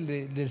palabra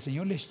del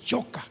Señor les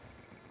choca?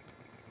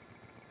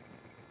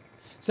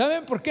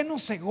 ¿Saben por qué no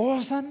se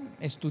gozan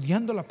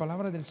estudiando la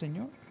palabra del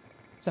Señor?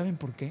 ¿Saben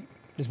por qué?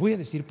 Les voy a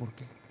decir por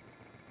qué.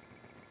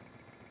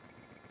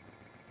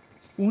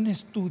 Un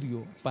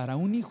estudio para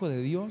un hijo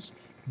de Dios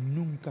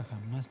nunca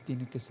jamás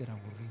tiene que ser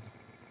aburrido.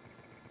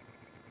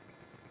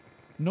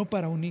 No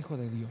para un hijo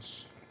de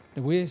Dios.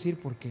 Les voy a decir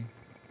por qué.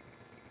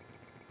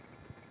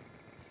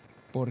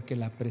 Porque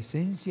la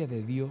presencia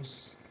de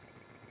Dios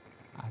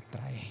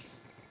atrae.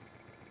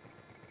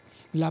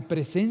 La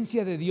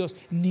presencia de Dios,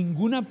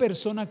 ninguna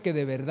persona que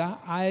de verdad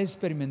ha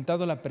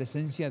experimentado la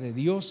presencia de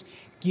Dios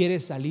quiere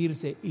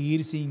salirse e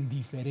irse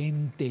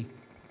indiferente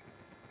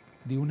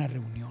de una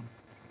reunión.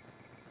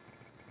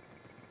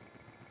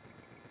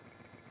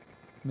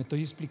 ¿Me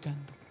estoy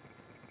explicando?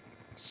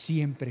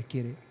 Siempre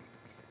quiere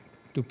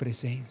tu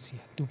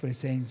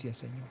presencia,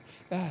 Señor.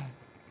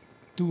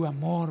 Tu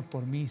amor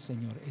por mí,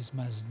 Señor, es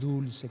más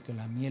dulce que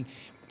la miel.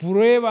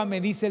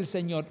 Pruébame, dice el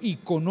Señor, y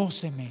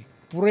conóceme.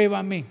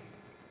 Pruébame.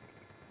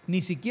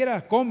 Ni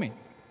siquiera come,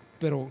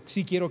 pero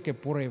sí quiero que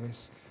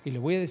pruebes. Y le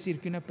voy a decir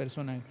que una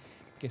persona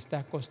que está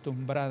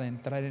acostumbrada a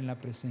entrar en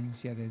la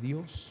presencia de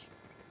Dios,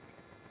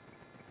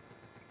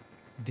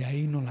 de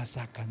ahí no la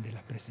sacan de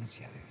la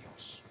presencia de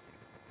Dios.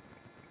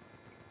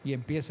 Y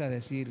empieza a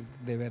decir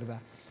de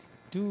verdad,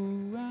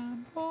 tu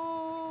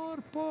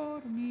amor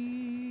por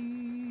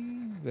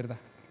mí, ¿verdad?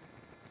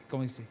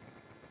 ¿Cómo dice?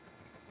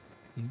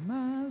 Y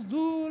más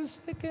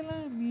dulce que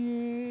la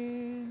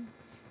miel.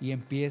 Y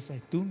empieza,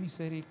 tu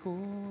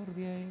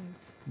misericordia,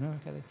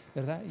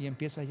 ¿verdad? Y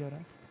empieza a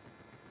llorar.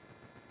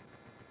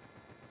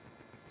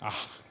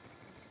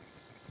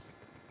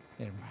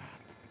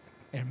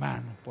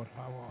 Hermano, por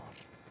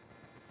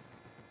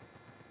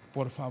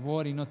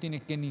favor, y no tiene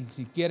que ni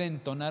siquiera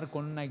entonar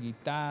con una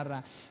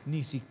guitarra,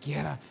 ni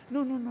siquiera,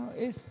 no,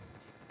 es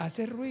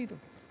hacer ruido.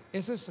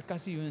 Eso es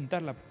casi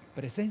inventar la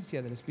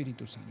presencia del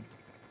Espíritu Santo.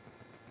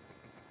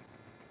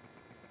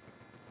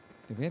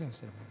 De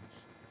veras,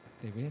 hermanos,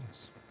 de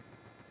veras.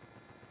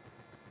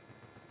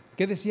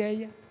 ¿Qué decía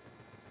ella?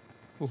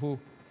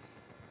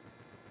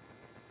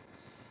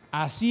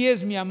 Así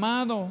es mi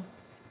amado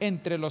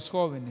entre los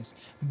jóvenes,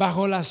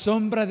 bajo la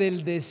sombra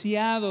del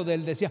deseado,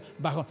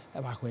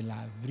 bajo el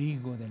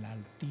abrigo del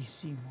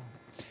Altísimo.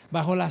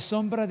 Bajo la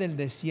sombra del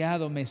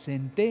deseado me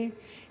senté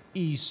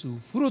y su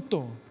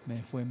fruto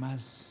me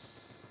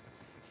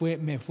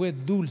fue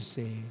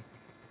dulce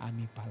a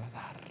mi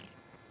paladar.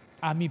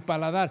 A mi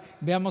paladar.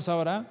 Veamos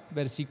ahora,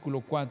 versículo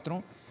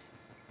 4.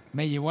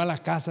 Me llevó a la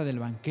casa del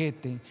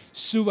banquete.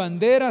 Su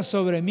bandera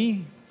sobre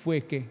mí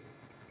fue ¿qué?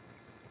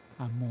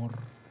 Amor.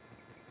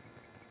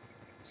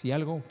 Si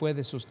algo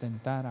puede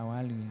sustentar a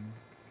alguien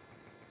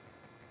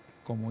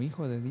como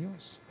hijo de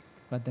Dios,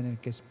 va a tener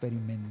que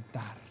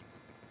experimentar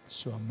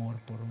su amor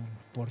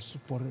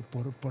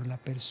por la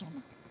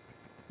persona.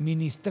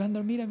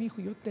 Ministrando, mira mi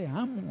hijo, yo te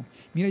amo.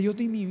 Mira, yo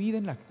di mi vida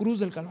en la cruz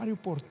del Calvario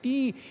por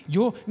ti.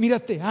 Mira,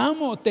 te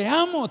amo.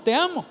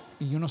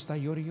 Y uno está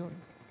llorando.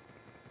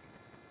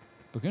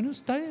 Porque uno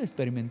está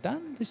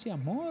experimentando ese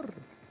amor.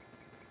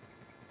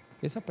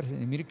 Esa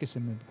presencia, mire que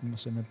como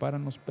se me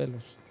paran los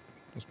pelos,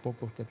 los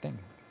pocos que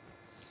tengo.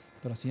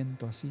 Pero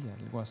siento así,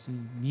 algo así,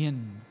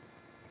 bien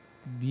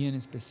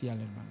especial,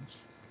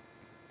 hermanos.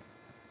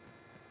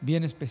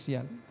 Bien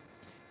especial.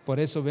 Por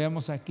eso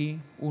veamos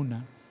aquí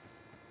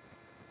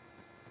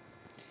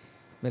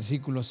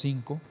versículo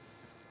 5.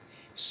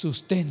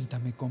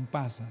 Susténtame con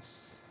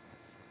pasas.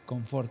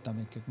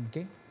 Confórtame. ¿Con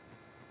qué?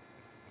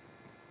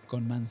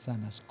 Con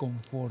manzanas.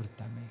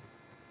 Confórtame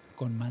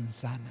con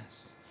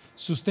manzanas.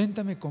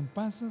 Susténtame con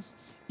pasas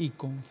y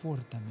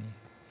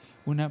confórtame.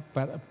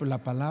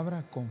 La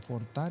palabra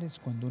confortar es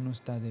cuando uno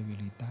está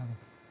debilitado.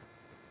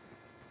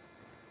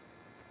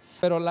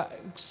 Pero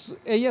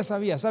ella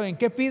sabía, ¿saben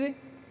qué pide?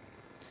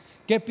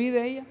 ¿Qué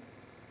pide ella?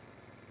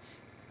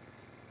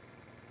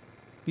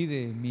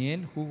 Pide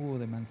miel, jugo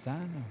de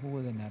manzana,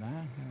 jugo de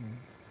naranja,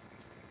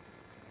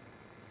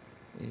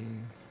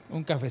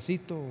 un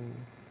cafecito.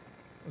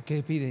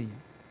 ¿Qué pide ella?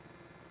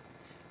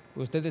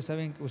 Ustedes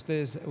saben,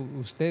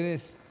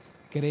 ustedes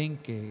creen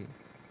que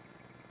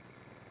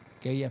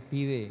ella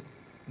pide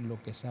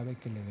lo que sabe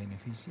que le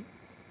beneficie.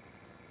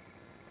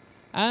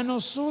 A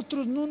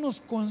nosotros no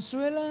nos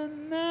consuela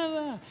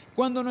nada.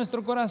 Cuando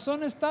nuestro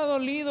corazón está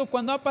dolido,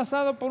 cuando ha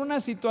pasado por una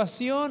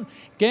situación,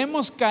 que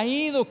hemos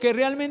caído, que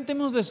realmente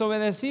hemos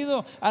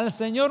desobedecido al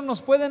Señor,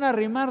 nos pueden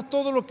arrimar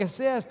todo lo que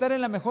sea, estar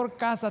en la mejor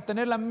casa,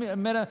 tener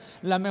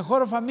la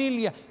mejor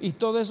familia y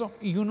todo eso,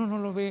 y uno no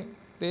lo ve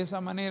de esa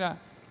manera,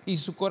 y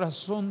su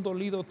corazón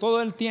dolido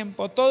todo el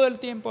tiempo,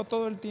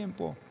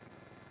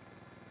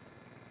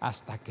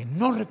 hasta que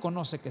no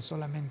reconoce que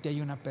solamente hay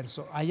una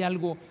persona, hay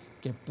algo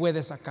que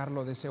puede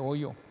sacarlo de ese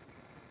hoyo.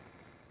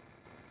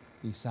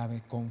 Y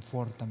sabe,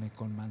 confórtame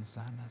con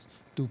manzanas,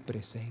 tu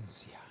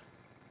presencia.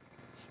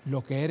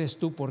 Lo que eres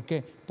tú, ¿por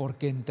qué?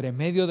 Porque entre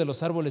medio de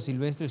los árboles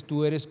silvestres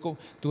tú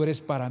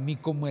eres para mí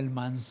como el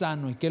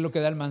manzano. ¿Y qué es lo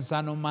que da el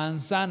manzano?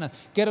 Manzanas.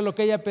 ¿Qué era lo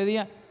que ella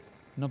pedía?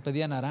 No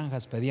pedía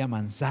naranjas, pedía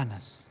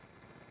manzanas.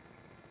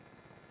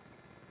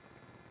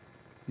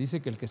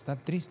 Dice que el que está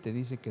triste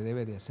dice que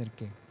debe de hacer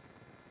qué.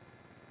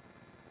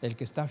 El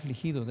que está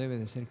afligido debe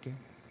de ser qué.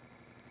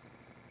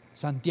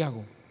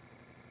 Santiago,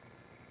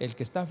 el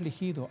que está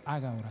afligido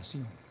haga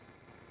oración.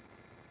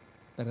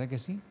 ¿Verdad que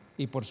sí?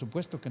 Y por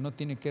supuesto que no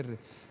tiene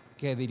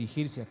que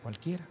dirigirse a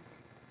cualquiera.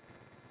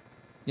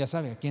 Ya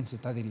sabe a quién se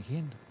está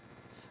dirigiendo.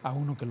 A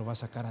uno que lo va a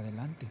sacar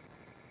adelante.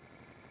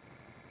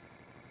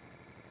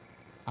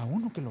 A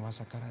uno que lo va a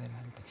sacar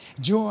adelante.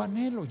 Yo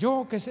anhelo,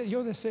 yo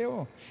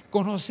deseo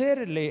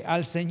conocerle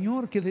al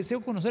Señor, que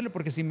deseo conocerle,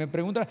 porque si me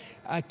pregunta,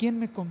 ¿a quién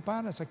me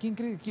comparas? ¿A quién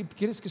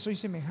crees que soy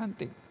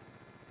semejante?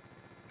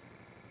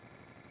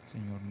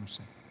 Señor, no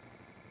sé.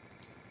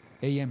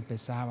 Ella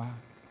empezaba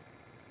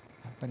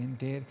a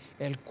aprender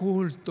el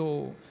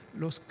culto,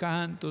 los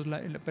cantos,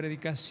 la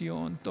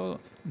predicación,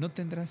 todo. No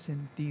tendrá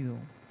sentido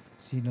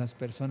si las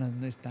personas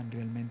no están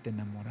realmente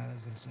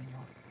enamoradas del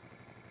Señor.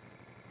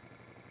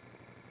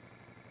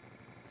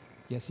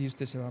 Y así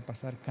usted se va a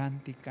pasar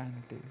cante y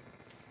cante.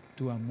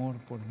 Tu amor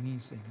por mí,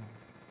 Señor,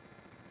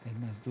 es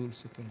más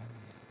dulce que la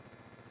miel.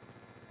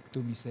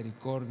 Tu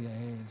misericordia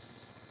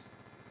es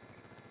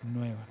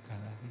nueva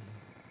cada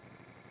día.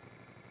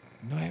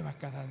 Nueva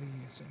cada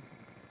día, Señor.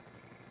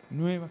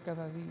 Nueva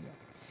cada día.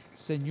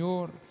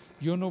 Señor,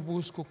 yo no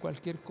busco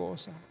cualquier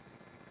cosa.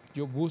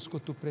 Yo busco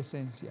tu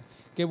presencia.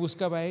 ¿Qué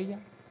buscaba ella?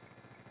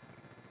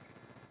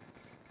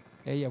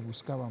 Ella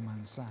buscaba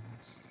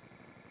manzanas.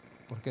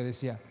 Porque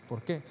decía,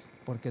 ¿por qué?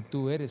 Porque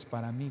tú eres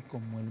para mí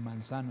como el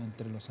manzano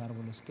entre los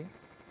árboles ¿qué?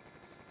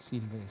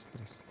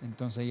 Silvestres.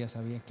 Entonces ella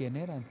sabía quién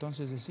era.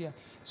 Entonces decía,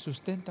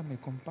 susténtame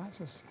con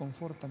pasas,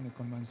 confórtame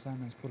con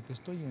manzanas, porque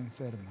estoy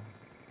enferma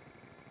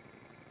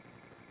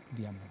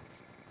de amor.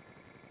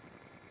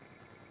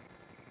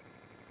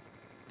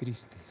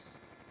 Tristes.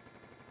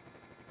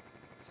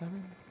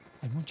 ¿Saben?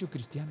 Hay mucho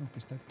cristiano que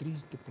está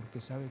triste porque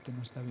sabe que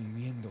no está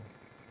viviendo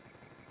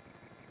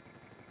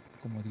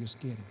como Dios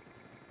quiere.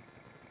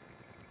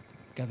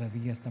 Cada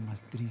día está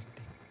más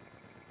triste.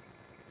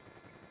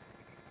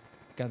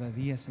 Cada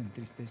día se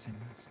entristece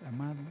más.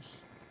 Amados,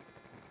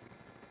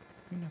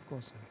 una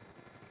cosa,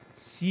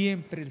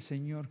 siempre el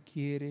Señor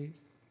quiere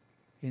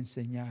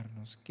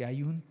enseñarnos que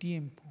hay un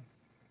tiempo.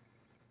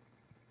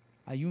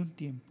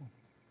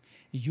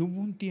 Y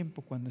hubo un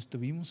tiempo cuando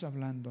estuvimos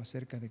hablando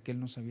acerca de que Él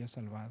nos había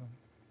salvado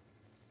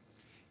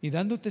y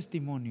dando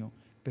testimonio,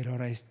 pero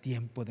ahora es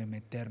tiempo de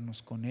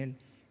meternos con Él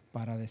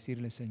para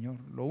decirle, Señor,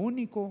 lo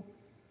único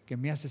que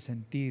me hace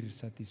sentir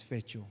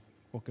satisfecho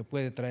o que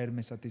puede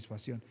traerme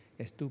satisfacción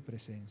es tu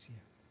presencia.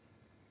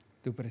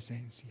 Tu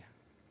presencia.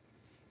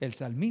 El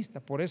salmista,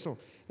 por eso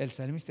el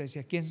salmista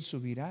decía, ¿quién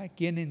subirá?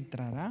 ¿Quién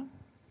entrará?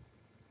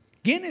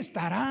 ¿Quién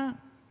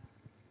estará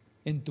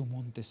en tu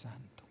monte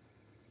santo?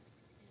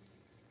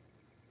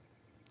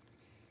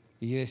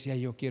 Y decía,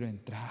 yo quiero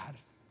entrar.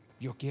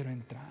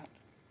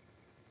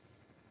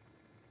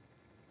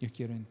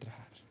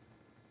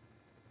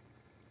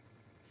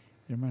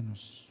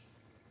 Hermanos,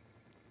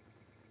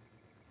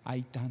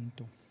 hay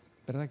tanto,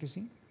 ¿verdad que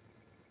sí?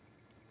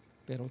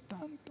 Pero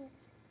tanto,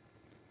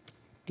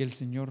 que el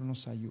Señor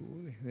nos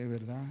ayude, de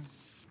verdad.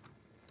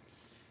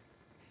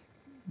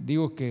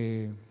 Digo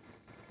que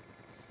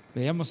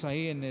veamos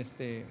ahí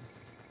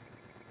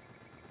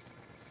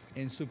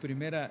en su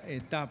primera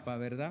etapa,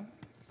 ¿verdad?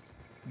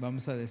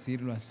 Vamos a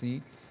decirlo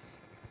así.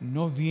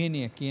 No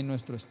viene aquí en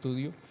nuestro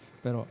estudio,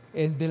 pero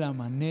es de la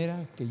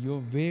manera que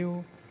yo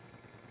veo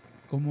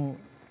como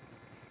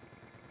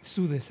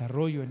su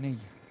desarrollo en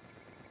ella.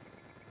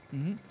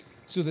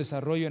 Su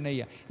desarrollo en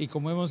ella. Y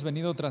como hemos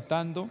venido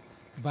tratando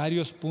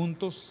varios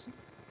puntos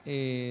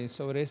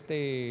sobre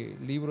este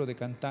libro de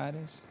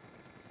Cantares,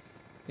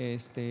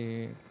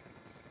 en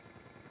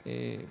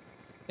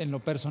lo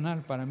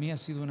personal para mí ha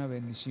sido una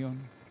bendición,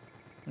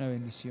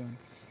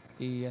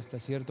 y hasta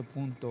cierto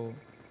punto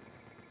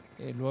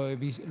lo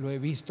he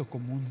visto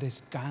como un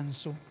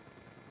descanso,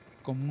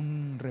 como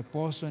un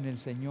reposo en el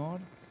Señor,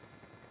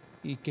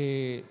 y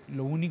que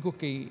lo único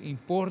que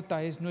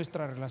importa es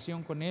nuestra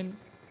relación con Él,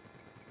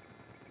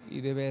 y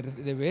de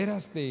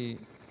veras de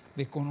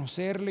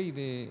conocerle y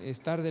de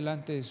estar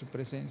delante de su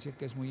presencia,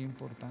 que es muy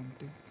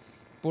importante.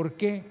 ¿Por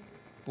qué?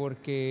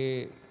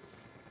 Porque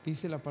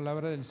dice la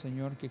palabra del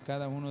Señor que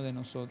cada uno de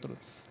nosotros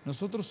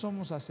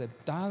somos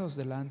aceptados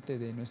delante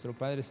de nuestro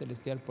Padre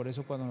Celestial. Por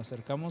eso cuando nos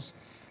acercamos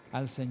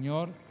al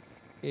Señor,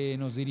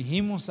 nos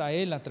dirigimos a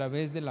Él a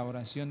través de la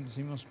oración,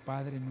 decimos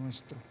Padre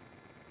nuestro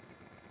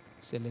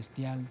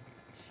celestial,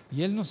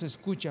 y Él nos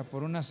escucha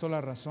por una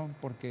sola razón,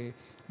 porque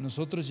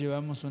nosotros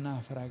llevamos una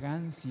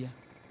fragancia,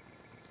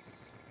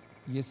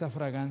 y esa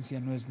fragancia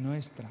no es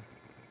nuestra,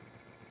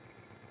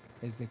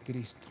 es de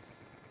Cristo.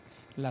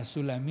 La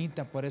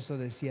Sulamita por eso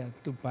decía,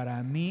 tú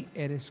para mí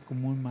eres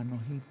como un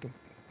manojito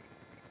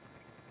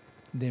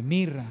de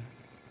mirra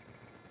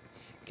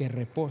que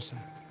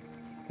reposa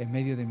en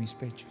medio de mis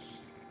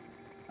pechos.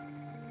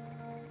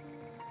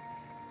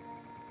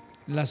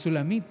 La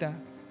Sulamita,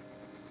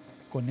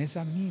 con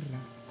esa mirra,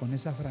 con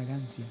esa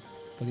fragancia,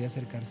 podía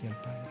acercarse al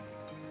Padre.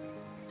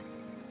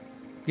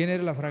 ¿Quién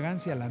era la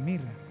fragancia? La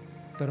mirra.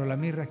 Pero la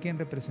mirra, ¿a quién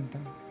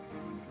representaba?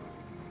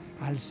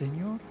 Al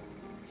Señor.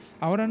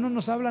 Ahora no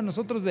nos habla a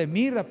nosotros de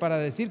mirra para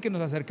decir que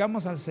nos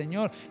acercamos al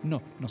Señor.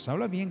 No, nos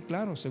habla bien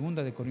claro,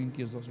 2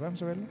 Corintios 2.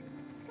 Vamos a verlo.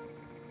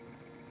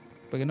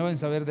 Porque no van a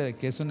saber de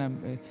que es una...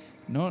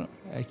 no,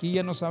 aquí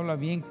ya nos habla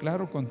bien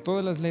claro con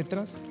todas las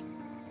letras.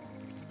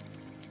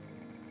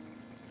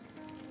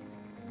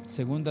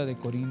 2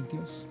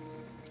 Corintios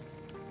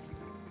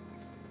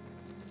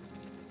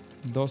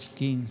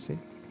 2:15.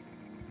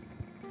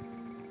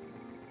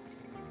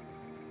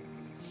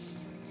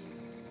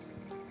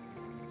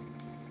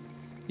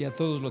 ¿Ya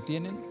todos lo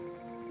tienen?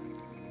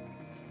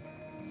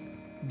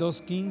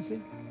 2:15.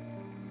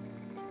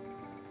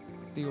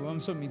 Digo,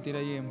 vamos a omitir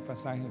ahí un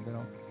pasaje,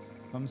 pero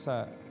vamos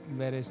a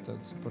ver esto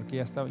porque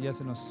ya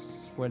se nos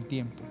fue el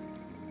tiempo.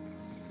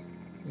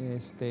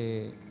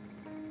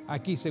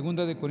 Aquí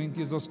 2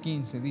 Corintios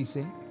 2:15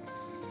 dice: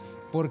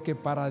 porque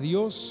para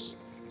Dios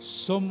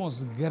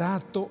somos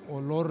grato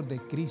olor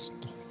de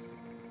Cristo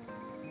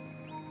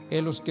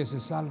en los que se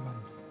salvan,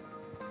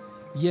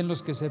 y en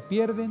los que se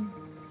pierden,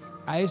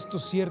 a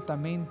estos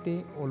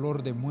ciertamente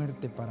olor de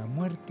muerte para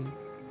muerte,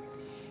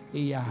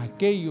 y a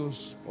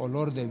aquellos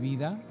olor de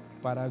vida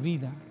para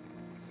vida.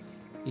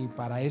 Y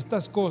para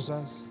estas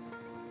cosas,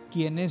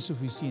 ¿quién es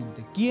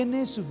suficiente? ¿Quién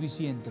es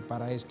suficiente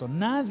para esto?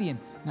 Nadie,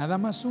 nada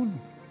más uno.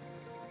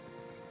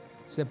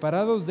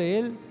 Separados de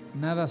Él,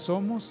 nada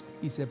somos,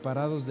 y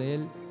separados de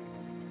Él,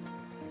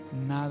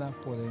 nada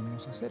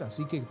podemos hacer.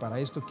 Así que para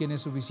esto, ¿quién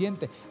es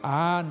suficiente?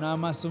 Nada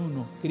más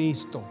uno,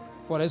 Cristo.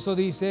 Por eso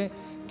dice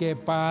que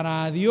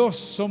para Dios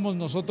somos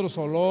nosotros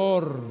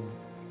olor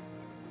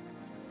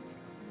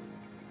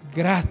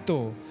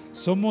grato.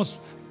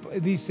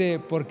 Dice,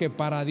 porque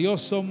para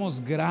Dios somos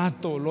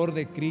grato olor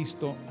de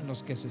Cristo a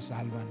los que se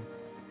salvan.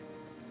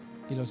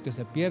 Y los que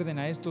se pierden,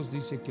 a estos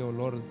dice que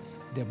olor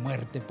de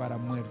muerte para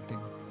muerte.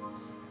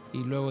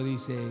 Y luego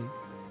dice,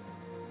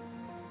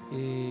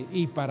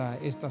 y para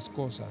estas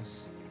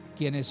cosas,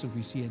 ¿quién es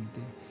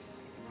suficiente?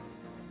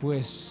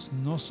 Pues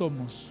no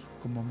somos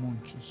como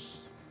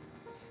muchos.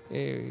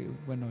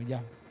 Bueno,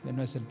 ya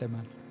no es el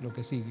tema lo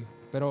que sigue,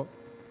 pero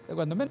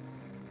cuando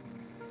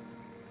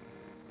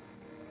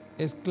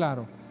es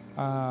claro.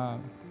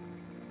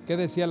 ¿Qué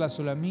decía la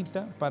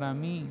Sulamita? Para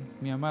mí,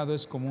 mi amado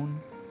es como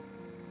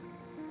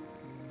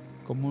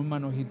un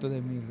manojito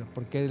de mirra,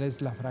 porque Él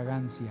es la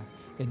fragancia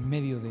en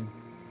medio de...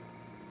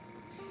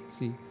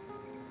 Sí,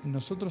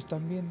 nosotros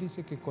también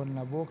dice que con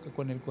la boca,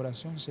 con el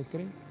corazón se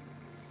cree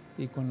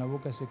y con la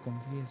boca se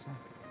confiesa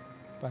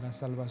para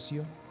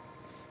salvación.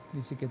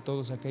 Dice que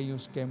todos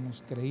aquellos que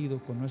hemos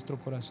creído con nuestro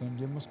corazón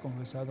y hemos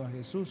confesado a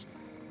Jesús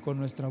con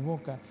nuestra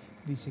boca,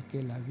 dice que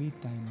Él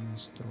habita en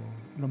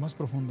lo más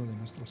profundo de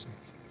nuestro ser.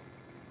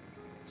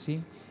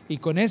 ¿Sí? Y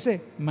con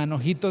ese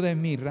manojito de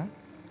mirra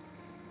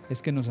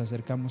es que nos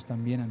acercamos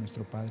también a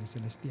nuestro Padre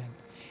Celestial.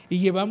 Y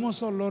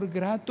llevamos olor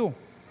grato,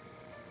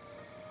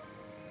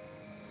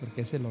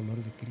 porque es el olor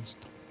de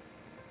Cristo.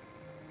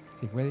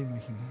 ¿Se puede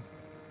imaginar?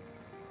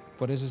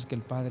 Por eso es que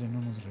el Padre no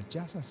nos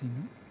rechaza, ¿sí,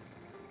 no?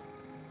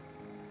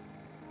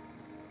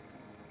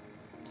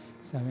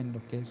 ¿Saben lo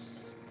que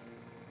es?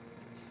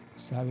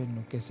 ¿Saben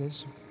lo que es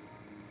eso?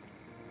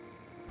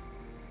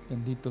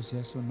 Bendito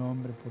sea su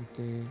nombre,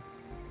 porque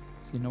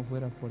si no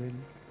fuera por Él,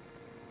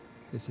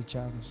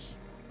 desechados.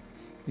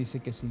 Dice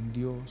que sin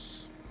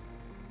Dios,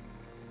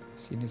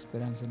 sin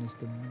esperanza en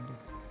este mundo,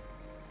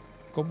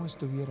 ¿cómo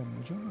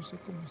estuviéramos? Yo no sé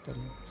cómo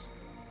estaríamos.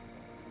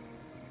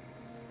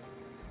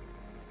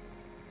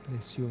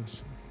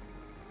 Precioso.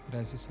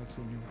 Gracias al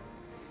Señor.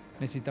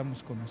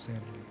 Necesitamos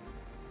conocerle.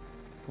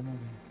 ¿Cómo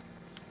ven?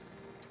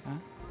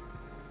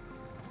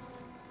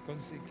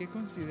 ¿Qué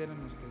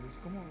consideran ustedes?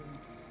 ¿Cómo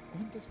ven?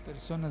 ¿Cuántas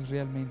personas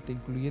realmente,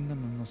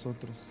 incluyéndonos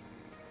nosotros,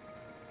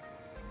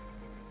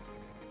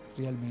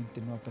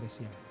 realmente no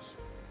apreciamos?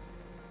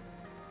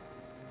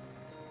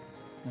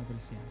 No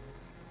apreciamos.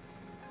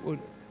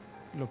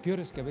 Lo peor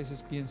es que a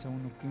veces piensa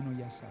uno que uno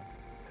ya sabe.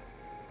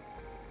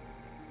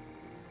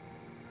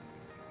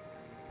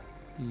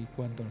 Y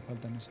cuánto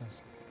falta nos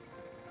hace.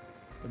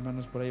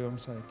 Hermanos, por ahí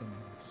vamos a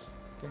detenernos.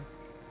 ¿Okay?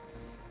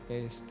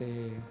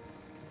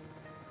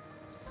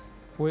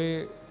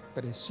 Fue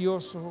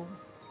precioso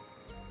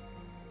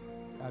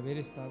haber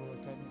estado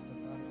acá en esta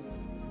tarde.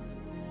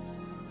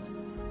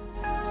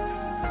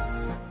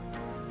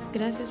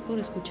 Gracias por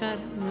escuchar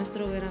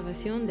nuestra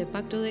grabación de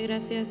Pacto de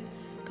Gracias,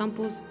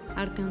 Campos,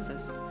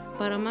 Arkansas.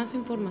 Para más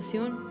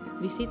información,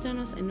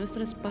 visítanos en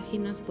nuestras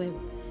páginas web,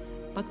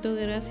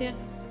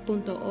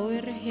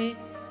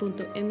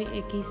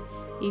 pactodegracia.org.mx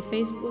y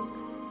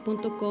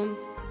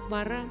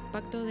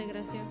facebook.com/Pacto de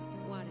Gracia.